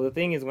 yeah. So the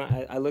thing is,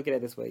 when I look at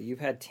it this way,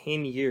 you've had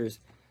 10 years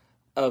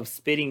of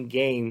spitting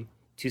game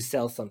to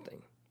sell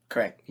something.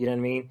 Correct. You know what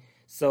I mean?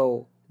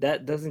 So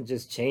that doesn't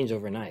just change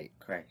overnight.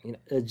 Correct.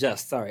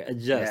 Adjust.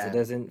 Yeah. It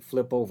doesn't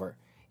flip over.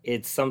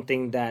 It's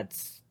something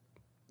that's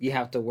you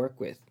have to work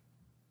with.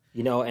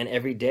 And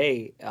every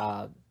day,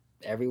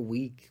 every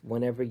week,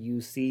 whenever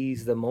you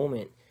seize the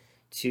moment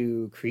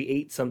to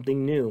create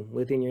something new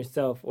within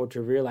yourself or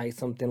to realize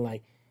something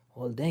like,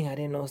 well, dang, I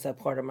didn't notice that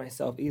part of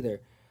myself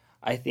either.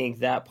 I think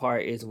that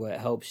part is what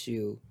helps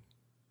you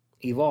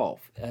evolve.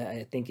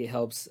 I think it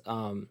helps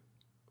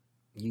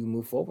you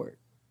move forward.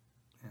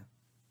 Yeah.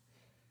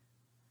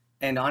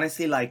 And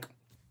honestly, like,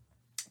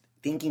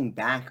 thinking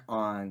back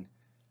on,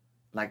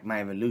 like, my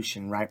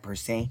evolution, right, per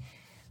se,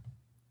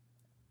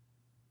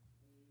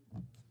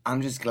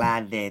 I'm just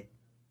glad that,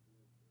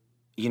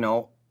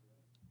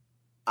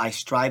 I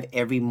strive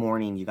every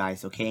morning, you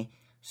guys, okay?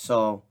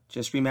 So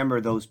just remember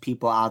those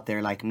people out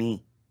there like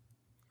me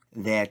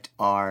that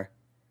are,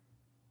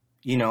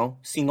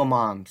 single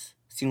moms,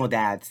 single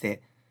dads,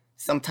 that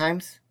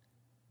sometimes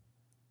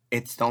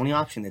it's the only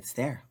option that's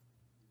there.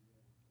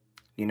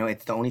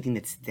 It's the only thing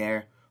that's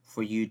there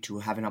for you to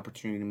have an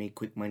opportunity to make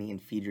quick money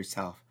and feed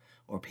yourself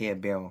or pay a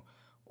bill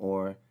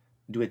or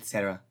do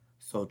etc.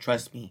 So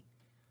trust me,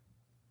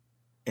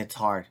 it's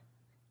hard.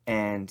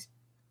 And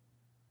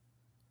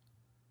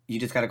you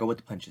just got to go with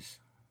the punches.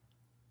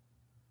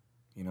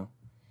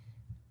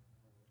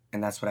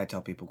 And that's what I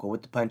tell people. Go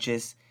with the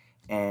punches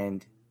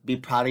and be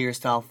proud of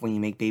yourself when you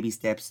make baby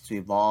steps to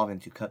evolve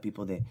and to cut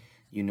people that,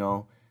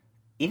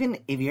 even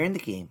if you're in the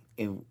game,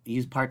 if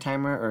you're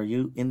part-timer or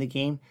you in the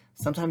game,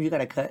 sometimes you got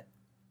to cut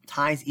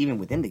ties even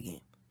within the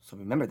game. So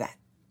remember that.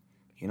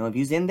 If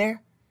you're in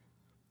there,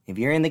 if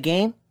you're in the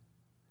game,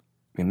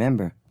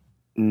 remember,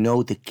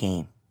 know the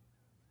game.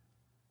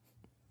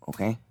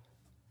 Okay?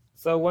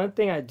 So one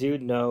thing I do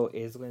know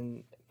is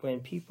when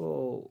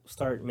people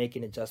start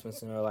making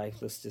adjustments in their life,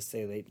 let's just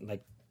say they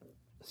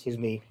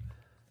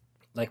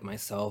like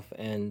myself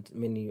and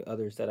many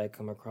others that I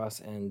come across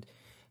and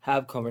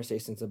have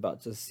conversations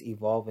about just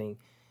evolving,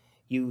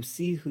 you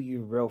see who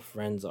your real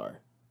friends are.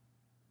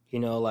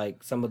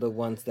 Like some of the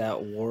ones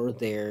that were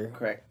there.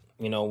 Correct.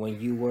 When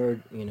you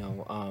were,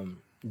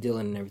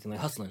 dealing and everything,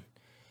 like hustling.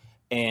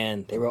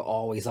 And they were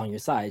always on your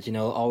side,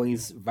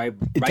 always right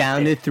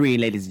down there. To 3,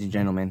 ladies and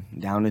gentlemen.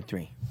 Down to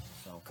 3.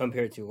 So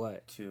compared to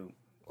what? To,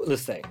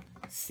 let's say,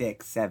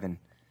 6, 7.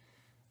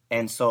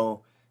 And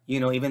so,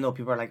 even though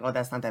people are like, oh,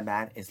 that's not that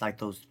bad, it's like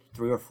those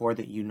 3 or 4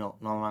 that you no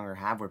longer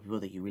have were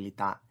people that you really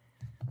thought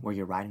were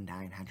your ride and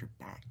die and had your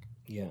back.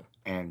 Yeah.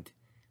 And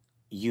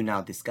you now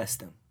discuss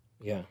them.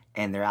 Yeah.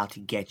 And they're out to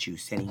get you,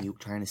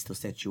 trying to still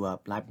set you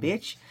up. Like,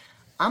 bitch,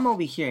 I'm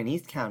over here in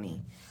East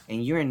County,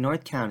 and you're in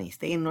North County.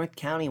 Stay in North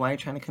County. Why are you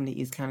trying to come to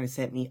East County to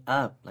set me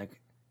up? Like,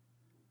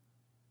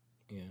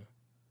 yeah.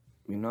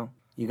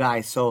 You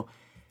guys, so,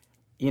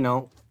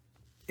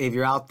 if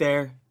you're out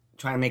there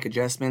trying to make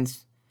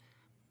adjustments,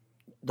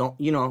 don't,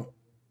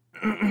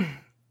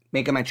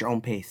 Make them at your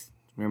own pace.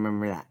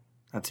 Remember that.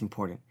 That's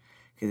important.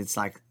 Because it's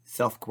like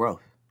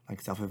self-growth.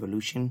 Like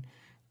self-evolution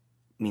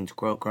means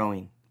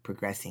growing,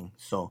 progressing.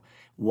 So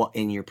what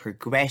in your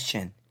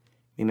progression,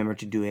 remember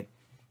to do it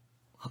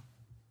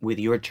with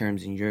your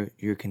terms and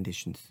your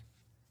conditions.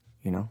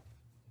 You know?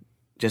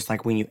 Just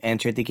like when you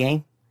entered the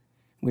game,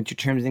 with your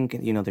terms and,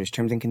 there's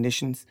terms and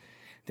conditions.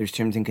 There's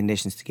terms and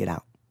conditions to get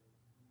out.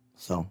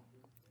 So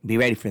be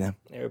ready for them.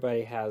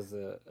 Everybody has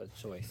a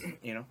choice,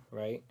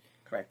 right?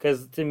 Correct.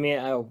 Because to me,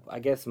 I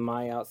guess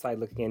my outside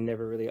looking in,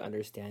 never really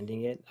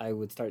understanding it, I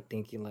would start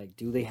thinking, like,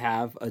 do they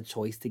have a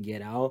choice to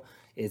get out?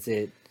 Is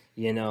it,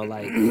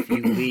 like, if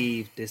you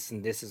leave, this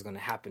and this is going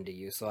to happen to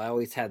you? So I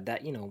always had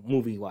that,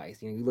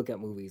 movie-wise. You look at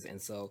movies, and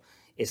so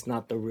it's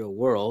not the real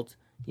world,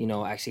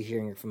 actually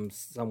hearing it from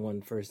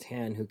someone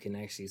firsthand who can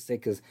actually say,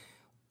 because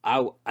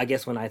I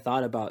guess when I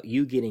thought about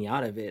you getting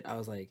out of it, I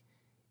was like,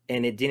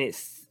 and it didn't,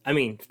 I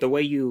mean, the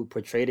way you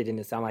portrayed it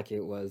didn't sound like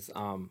it was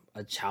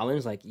a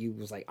challenge. Like, you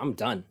was like, I'm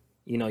done.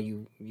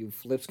 You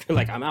flipped,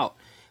 like, I'm out.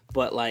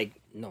 But, like,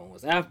 no one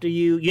was after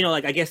you.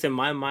 Like, I guess in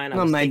my mind, I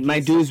was thinking my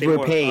dues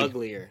were paid.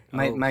 Uglier.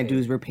 My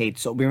dues were paid.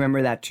 So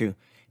remember that, too.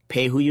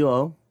 Pay who you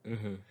owe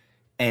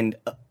and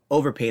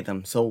overpay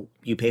them. So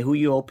you pay who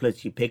you owe,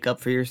 plus you pick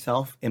up for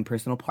yourself in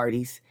personal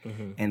parties,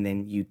 and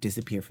then you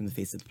disappear from the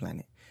face of the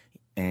planet.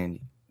 And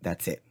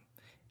that's it.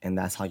 And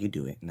that's how you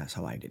do it. And that's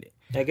how I did it.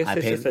 I guess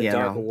it's just a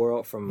dark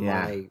world from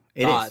my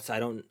thoughts. I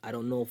don't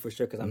know for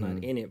sure because I'm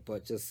not in it,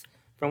 but just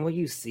from what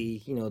you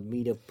see,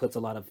 media puts a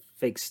lot of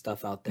fake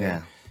stuff out there.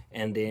 Yeah.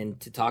 And then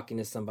to talking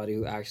to somebody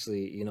who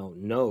actually,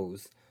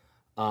 knows,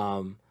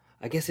 I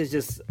guess it's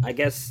just,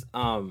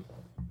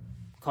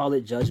 call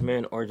it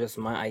judgment or just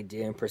my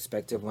idea and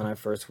perspective when I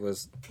first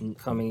was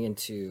coming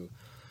into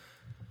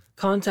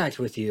contact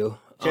with you.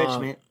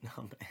 Judgment.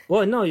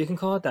 Well, no, you can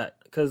call it that.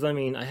 Because, I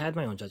mean, I had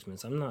my own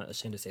judgments. I'm not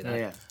ashamed to say that.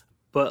 Yeah.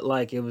 But,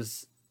 like, it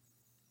was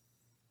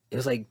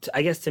like,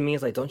 I guess to me,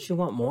 it's like, don't you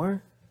want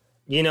more?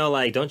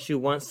 Like, don't you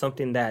want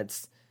something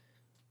that's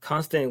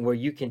constant where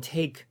you can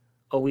take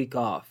a week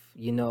off,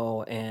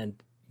 and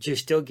you're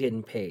still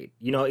getting paid,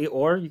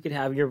 or you could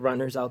have your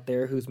runners out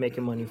there who's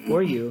making money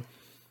for you.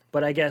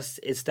 But I guess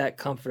it's that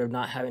comfort of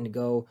not having to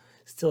go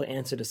still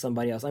answer to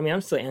somebody else. I mean,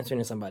 I'm still answering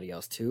to somebody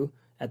else, too,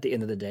 at the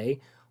end of the day.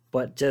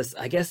 But just,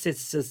 I guess it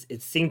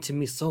seemed to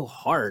me so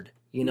hard.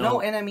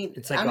 No, and I mean,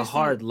 it's like honestly, a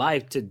hard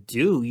life to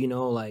do,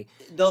 like,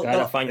 you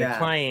gotta find your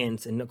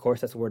clients, and of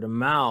course that's word of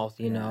mouth,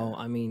 know.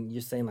 I mean,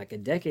 you're saying like a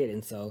decade,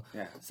 and so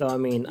I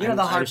mean,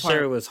 I'm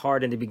sure it was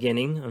hard in the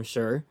beginning. I'm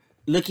sure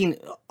looking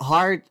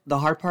hard. The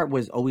hard part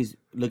was always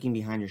looking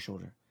behind your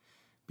shoulder,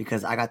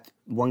 because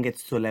one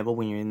gets to a level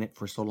when you're in it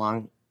for so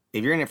long.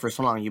 If you're in it for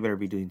so long, you better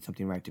be doing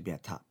something right to be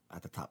at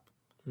the top.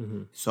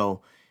 Mm-hmm.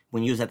 So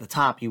when you're at the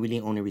top, you really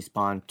only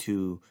respond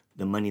to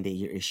the money that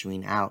you're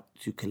issuing out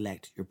to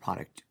collect your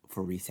product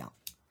for resale.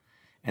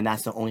 And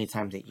that's the only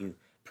time that you,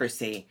 per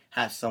se,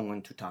 have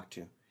someone to talk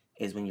to,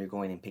 is when you're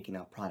going and picking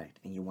out product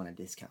and you want a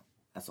discount.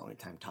 That's the only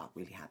time talk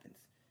really happens.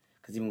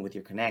 Because even with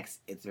your connects,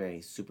 it's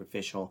very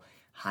superficial,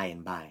 high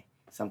and buy.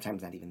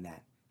 Sometimes not even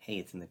that. Hey,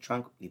 it's in the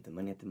trunk, leave the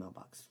money at the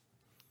mailbox.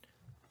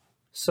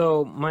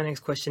 So my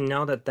next question,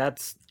 now that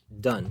that's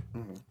done,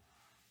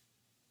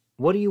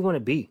 what do you want to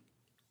be?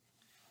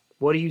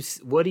 What do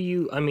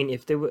you? I mean,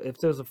 if there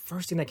was a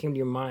first thing that came to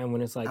your mind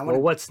when it's like,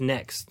 well, what's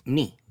next?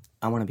 Me.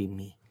 I want to be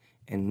me,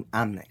 and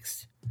I'm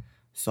next.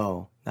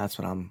 So that's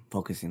what I'm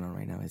focusing on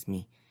right now, is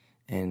me,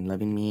 and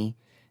loving me,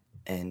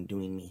 and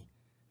doing me.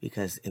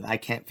 Because if I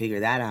can't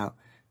figure that out,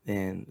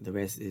 then the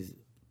rest is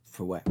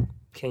for what?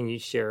 Can you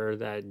share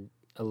that,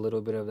 a little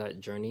bit of that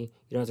journey?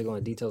 You don't have to go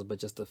into details, but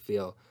just the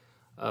feel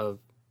of,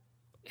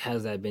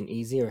 has that been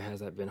easy or has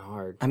that been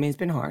hard? I mean, it's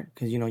been hard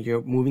because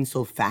you're moving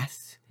so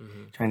fast,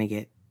 trying to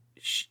get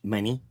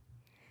money,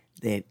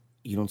 that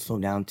you don't slow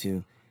down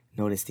to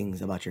notice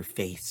things about your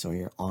face or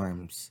your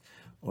arms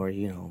or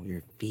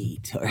your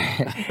feet or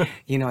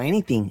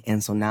anything.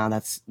 And so now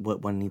that's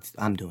what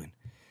I'm doing,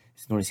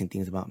 is noticing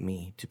things about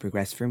me to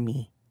progress for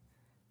me.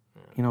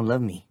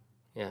 Love me.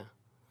 Yeah.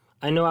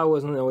 I know I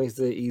wasn't always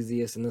the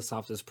easiest and the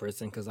softest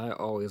person, because I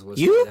always was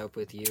straight up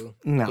with you.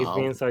 No. He's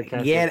being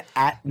sarcastic.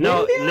 Let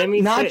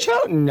me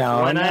Nacho?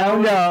 No.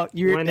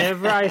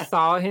 Whenever I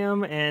saw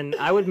him, and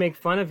I would make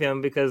fun of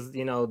him because,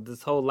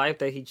 this whole life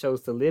that he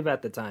chose to live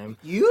at the time.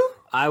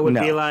 I would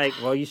be like,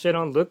 well, you sure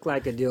don't look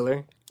like a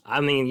dealer. I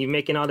mean, you're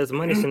making all this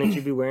money, shouldn't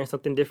you be wearing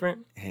something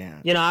different?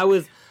 Yeah.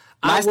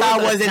 My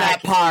style wasn't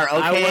at par,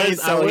 okay?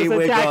 So he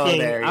would go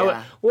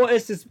there, well,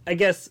 it's just, I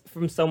guess,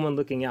 from someone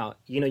looking out.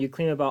 You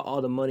claim about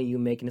all the money you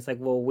make, and it's like,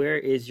 well, where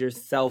is your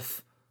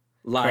self,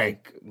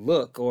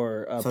 look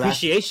or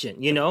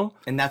appreciation,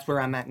 And that's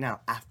where I'm at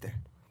now, after.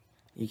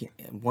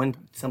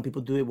 Some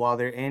people do it while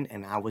they're in,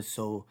 and I was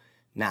so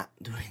not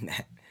doing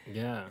that.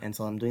 Yeah. And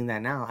so I'm doing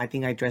that now. I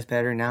think I dress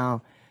better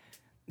now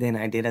than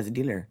I did as a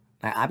dealer.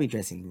 Like, I be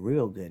dressing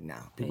real good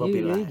now. People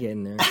be like,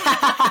 getting there.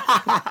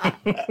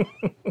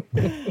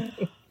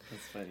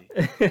 That's funny.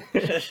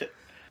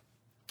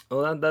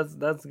 Well,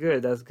 that's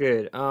good. That's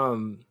good.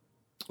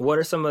 What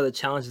are some of the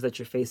challenges that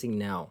you're facing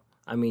now?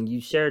 I mean,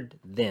 you shared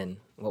then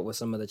what were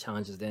some of the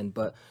challenges then,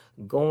 but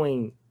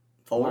going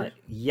Forward.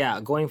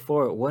 going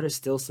forward, what are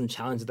still some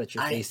challenges that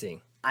you're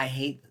facing? I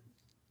hate,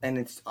 and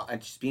it's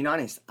just being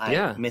honest. I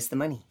Yeah. miss the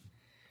money.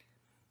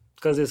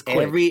 Because it's quick.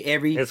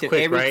 Every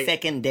right?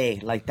 second day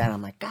like that.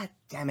 I'm like, God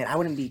damn it! I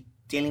wouldn't be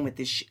dealing with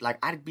this shit. Like,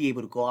 I'd be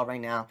able to go out right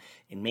now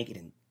and make it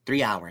in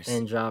 3 hours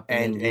And drop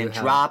and and you have-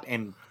 drop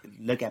and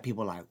look at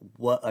people like,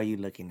 what are you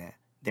looking at?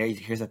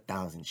 Here's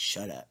 1,000.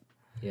 Shut up.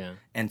 Yeah.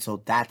 And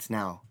so that's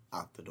now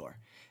out the door.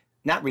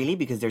 Not really,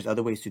 because there's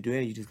other ways to do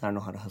it. You just gotta know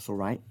how to hustle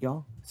right,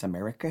 y'all. It's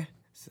America.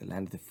 It's the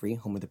land of the free,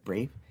 home of the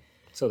brave.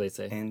 So they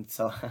say. And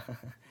so,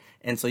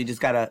 and so you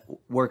just gotta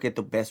work it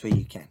the best way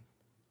you can.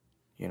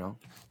 You know,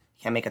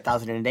 can't make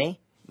 1,000 in a day.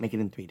 Make it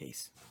in 3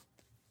 days.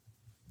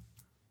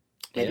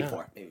 Maybe Yeah.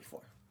 four.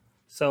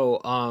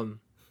 So,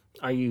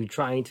 are you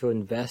trying to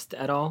invest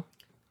at all?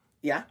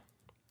 Yeah,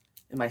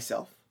 in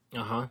myself,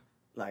 Uh-huh.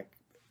 like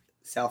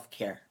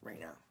self-care right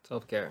now.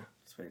 Self-care.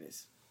 That's what it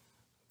is.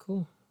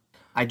 Cool.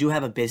 I do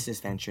have a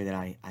business venture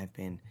that I've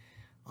been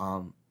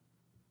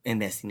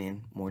investing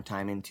in more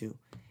time into,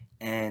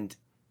 and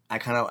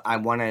I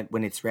want to,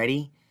 when it's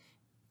ready,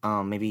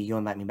 maybe you'll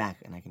invite me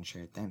back and I can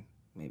share it then,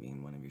 maybe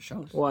in one of your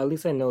shows. Well, at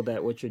least I know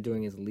that what you're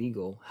doing is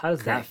legal. How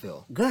does that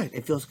feel? Good.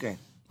 It feels good.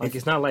 Like,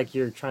 it's not like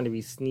you're trying to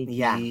be sneaky.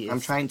 Yeah, I'm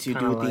It's trying to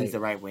kinda do things like- the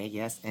right way.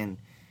 Yes, and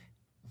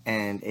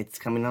it's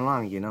coming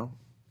along, you know,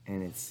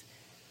 and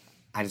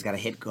I just gotta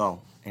hit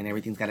go, and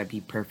everything's gotta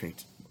be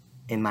perfect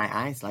in my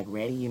eyes, like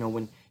ready. You know,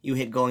 when you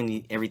hit go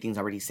and everything's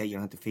already set, you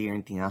don't have to figure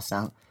anything else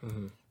out,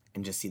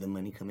 and just see the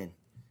money come in.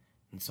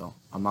 And so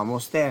I'm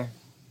almost there.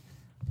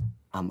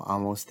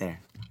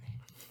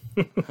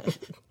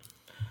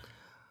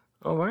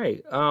 All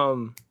right.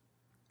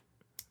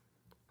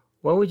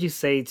 What would you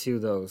say to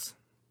those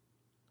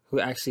who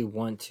actually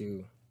want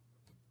to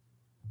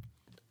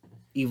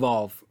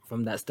evolve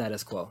from that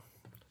status quo?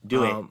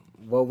 Do it.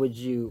 What would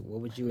you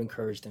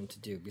encourage them to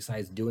do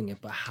besides doing it?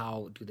 But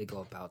how do they go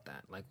about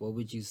that? Like, what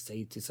would you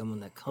say to someone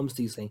that comes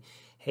to you saying,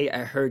 "Hey,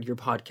 I heard your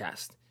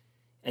podcast,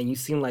 and you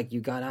seem like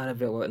you got out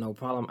of it with no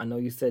problem. I know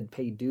you said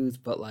pay dues,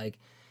 but like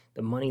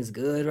the money's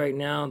good right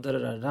now, da da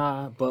da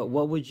da." But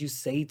what would you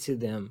say to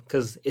them?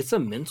 Because it's a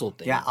mental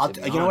thing. Yeah,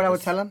 to be you know what I would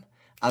honest. tell him?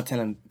 I'll tell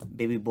him,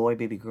 baby boy,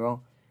 baby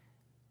girl,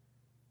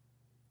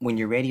 when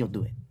you're ready, you'll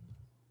do it.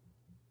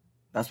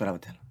 That's what I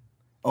would tell him.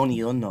 Only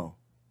you'll know.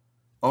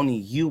 Only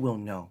you will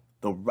know.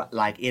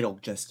 Like, it'll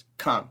just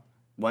come.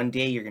 One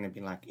day you're gonna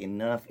be like,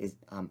 enough is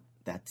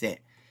that's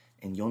it,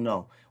 and you'll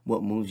know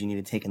what moves you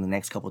need to take in the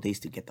next couple of days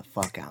to get the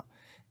fuck out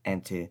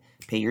and to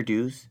pay your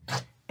dues,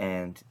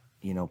 and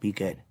be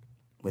good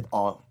with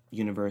all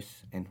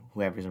universe and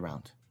whoever's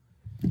around.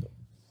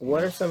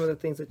 What are some of the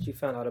things that you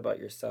found out about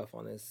yourself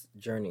on this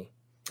journey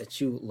that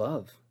you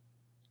love?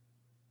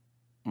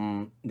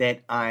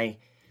 That I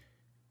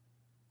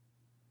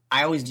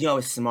always knew I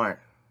was smart.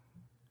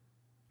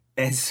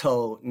 And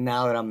so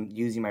now that I'm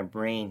using my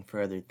brain for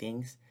other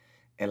things,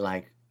 and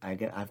like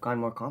I've gotten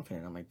more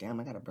confident. I'm like, damn,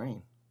 I got a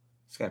brain.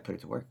 Just gotta put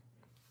it to work.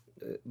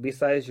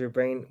 Besides your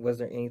brain, was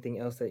there anything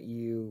else that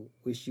you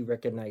wish you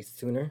recognized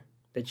sooner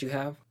that you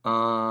have?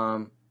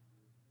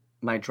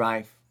 My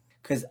drive,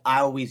 because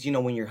I always,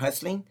 when you're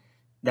hustling,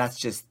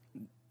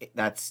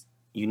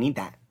 you need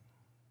that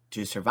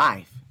to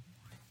survive,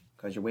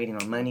 because you're waiting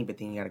on money, but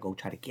then you gotta go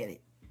try to get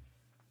it.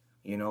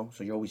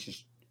 So you're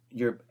always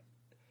you're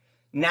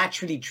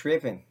naturally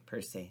driven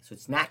per se. So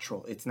it's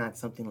natural. It's not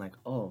something like,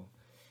 oh.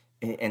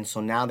 And so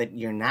now that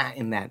you're not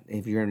in that,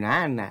 if you're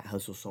not in that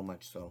hustle so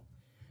much, so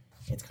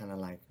it's kind of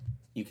like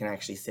you can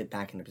actually sit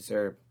back and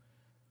observe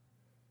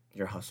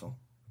your hustle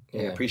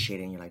and appreciate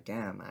it. And you're like,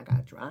 damn, I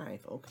got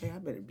drive. Okay, I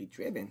better be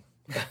driven.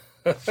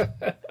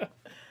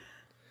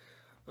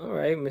 All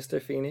right,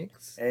 Mr.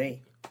 Phoenix.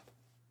 Hey.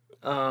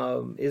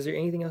 Is there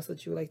anything else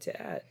that you would like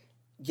to add?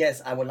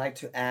 Yes, I would like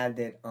to add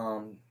that,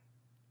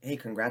 hey,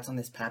 congrats on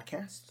this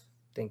podcast.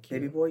 Thank you.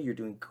 Baby boy, you're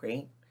doing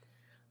great.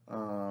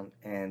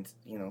 And,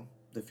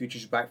 the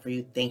future's bright for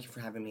you. Thank you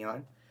for having me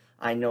on.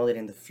 I know that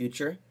in the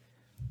future,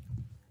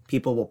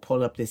 people will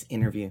pull up this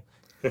interview.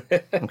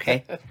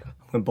 Okay?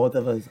 When both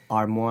of us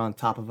are more on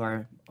top of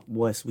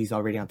what we's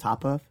already on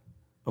top of.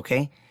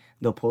 Okay?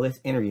 They'll pull this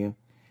interview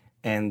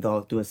and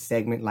they'll do a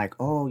segment like,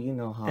 oh, you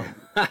know how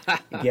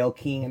Gayle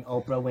King and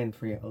Oprah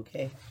Winfrey.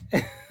 Okay?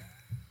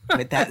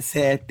 With that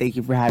said, thank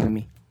you for having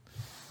me.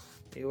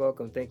 You're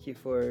welcome. Thank you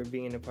for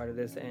being a part of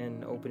this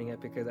and opening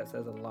up, because that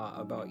says a lot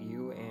about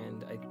you,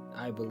 and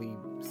I believe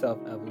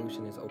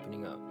self-evolution is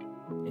opening up,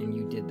 and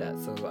you did that,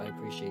 so I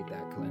appreciate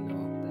that, because I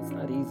know that's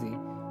not easy,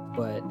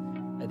 but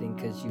I think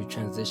because you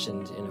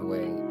transitioned in a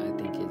way, I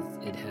think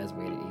it has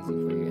made it easy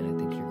for you, and I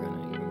think you're going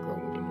to even grow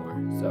even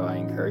more. So I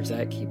encourage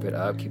that. Keep it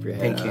up. Keep your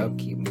head up.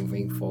 Keep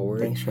moving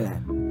forward. Thanks for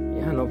that.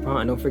 Yeah, no problem.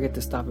 And don't forget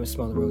to stop and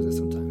smell the roses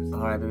sometimes.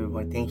 All right,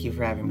 everyone. Thank you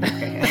for having me.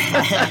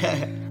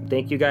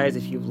 Thank you guys.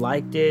 If you've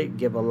liked it,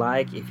 give a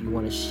like. If you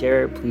want to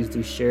share it, please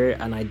do share it.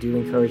 And I do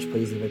encourage,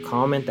 please leave a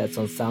comment. That's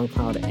on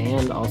SoundCloud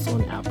and also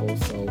on Apple.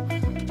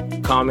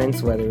 So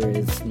comments, whether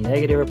it's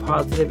negative or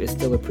positive, it's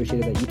still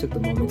appreciated that you took the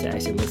moment to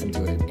actually listen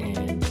to it. And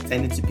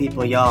Send it to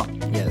people, y'all.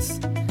 Yes.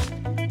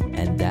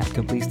 And that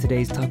completes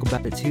today's Talk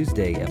About It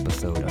Tuesday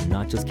episode on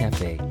Nachos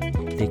Cafe.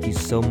 Thank you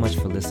so much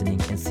for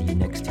listening, and see you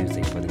next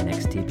Tuesday for the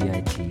next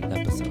TBIT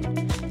episode.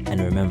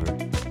 And remember,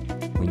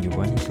 when you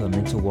run into a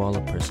mental wall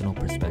of personal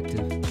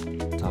perspective,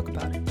 talk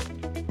about it.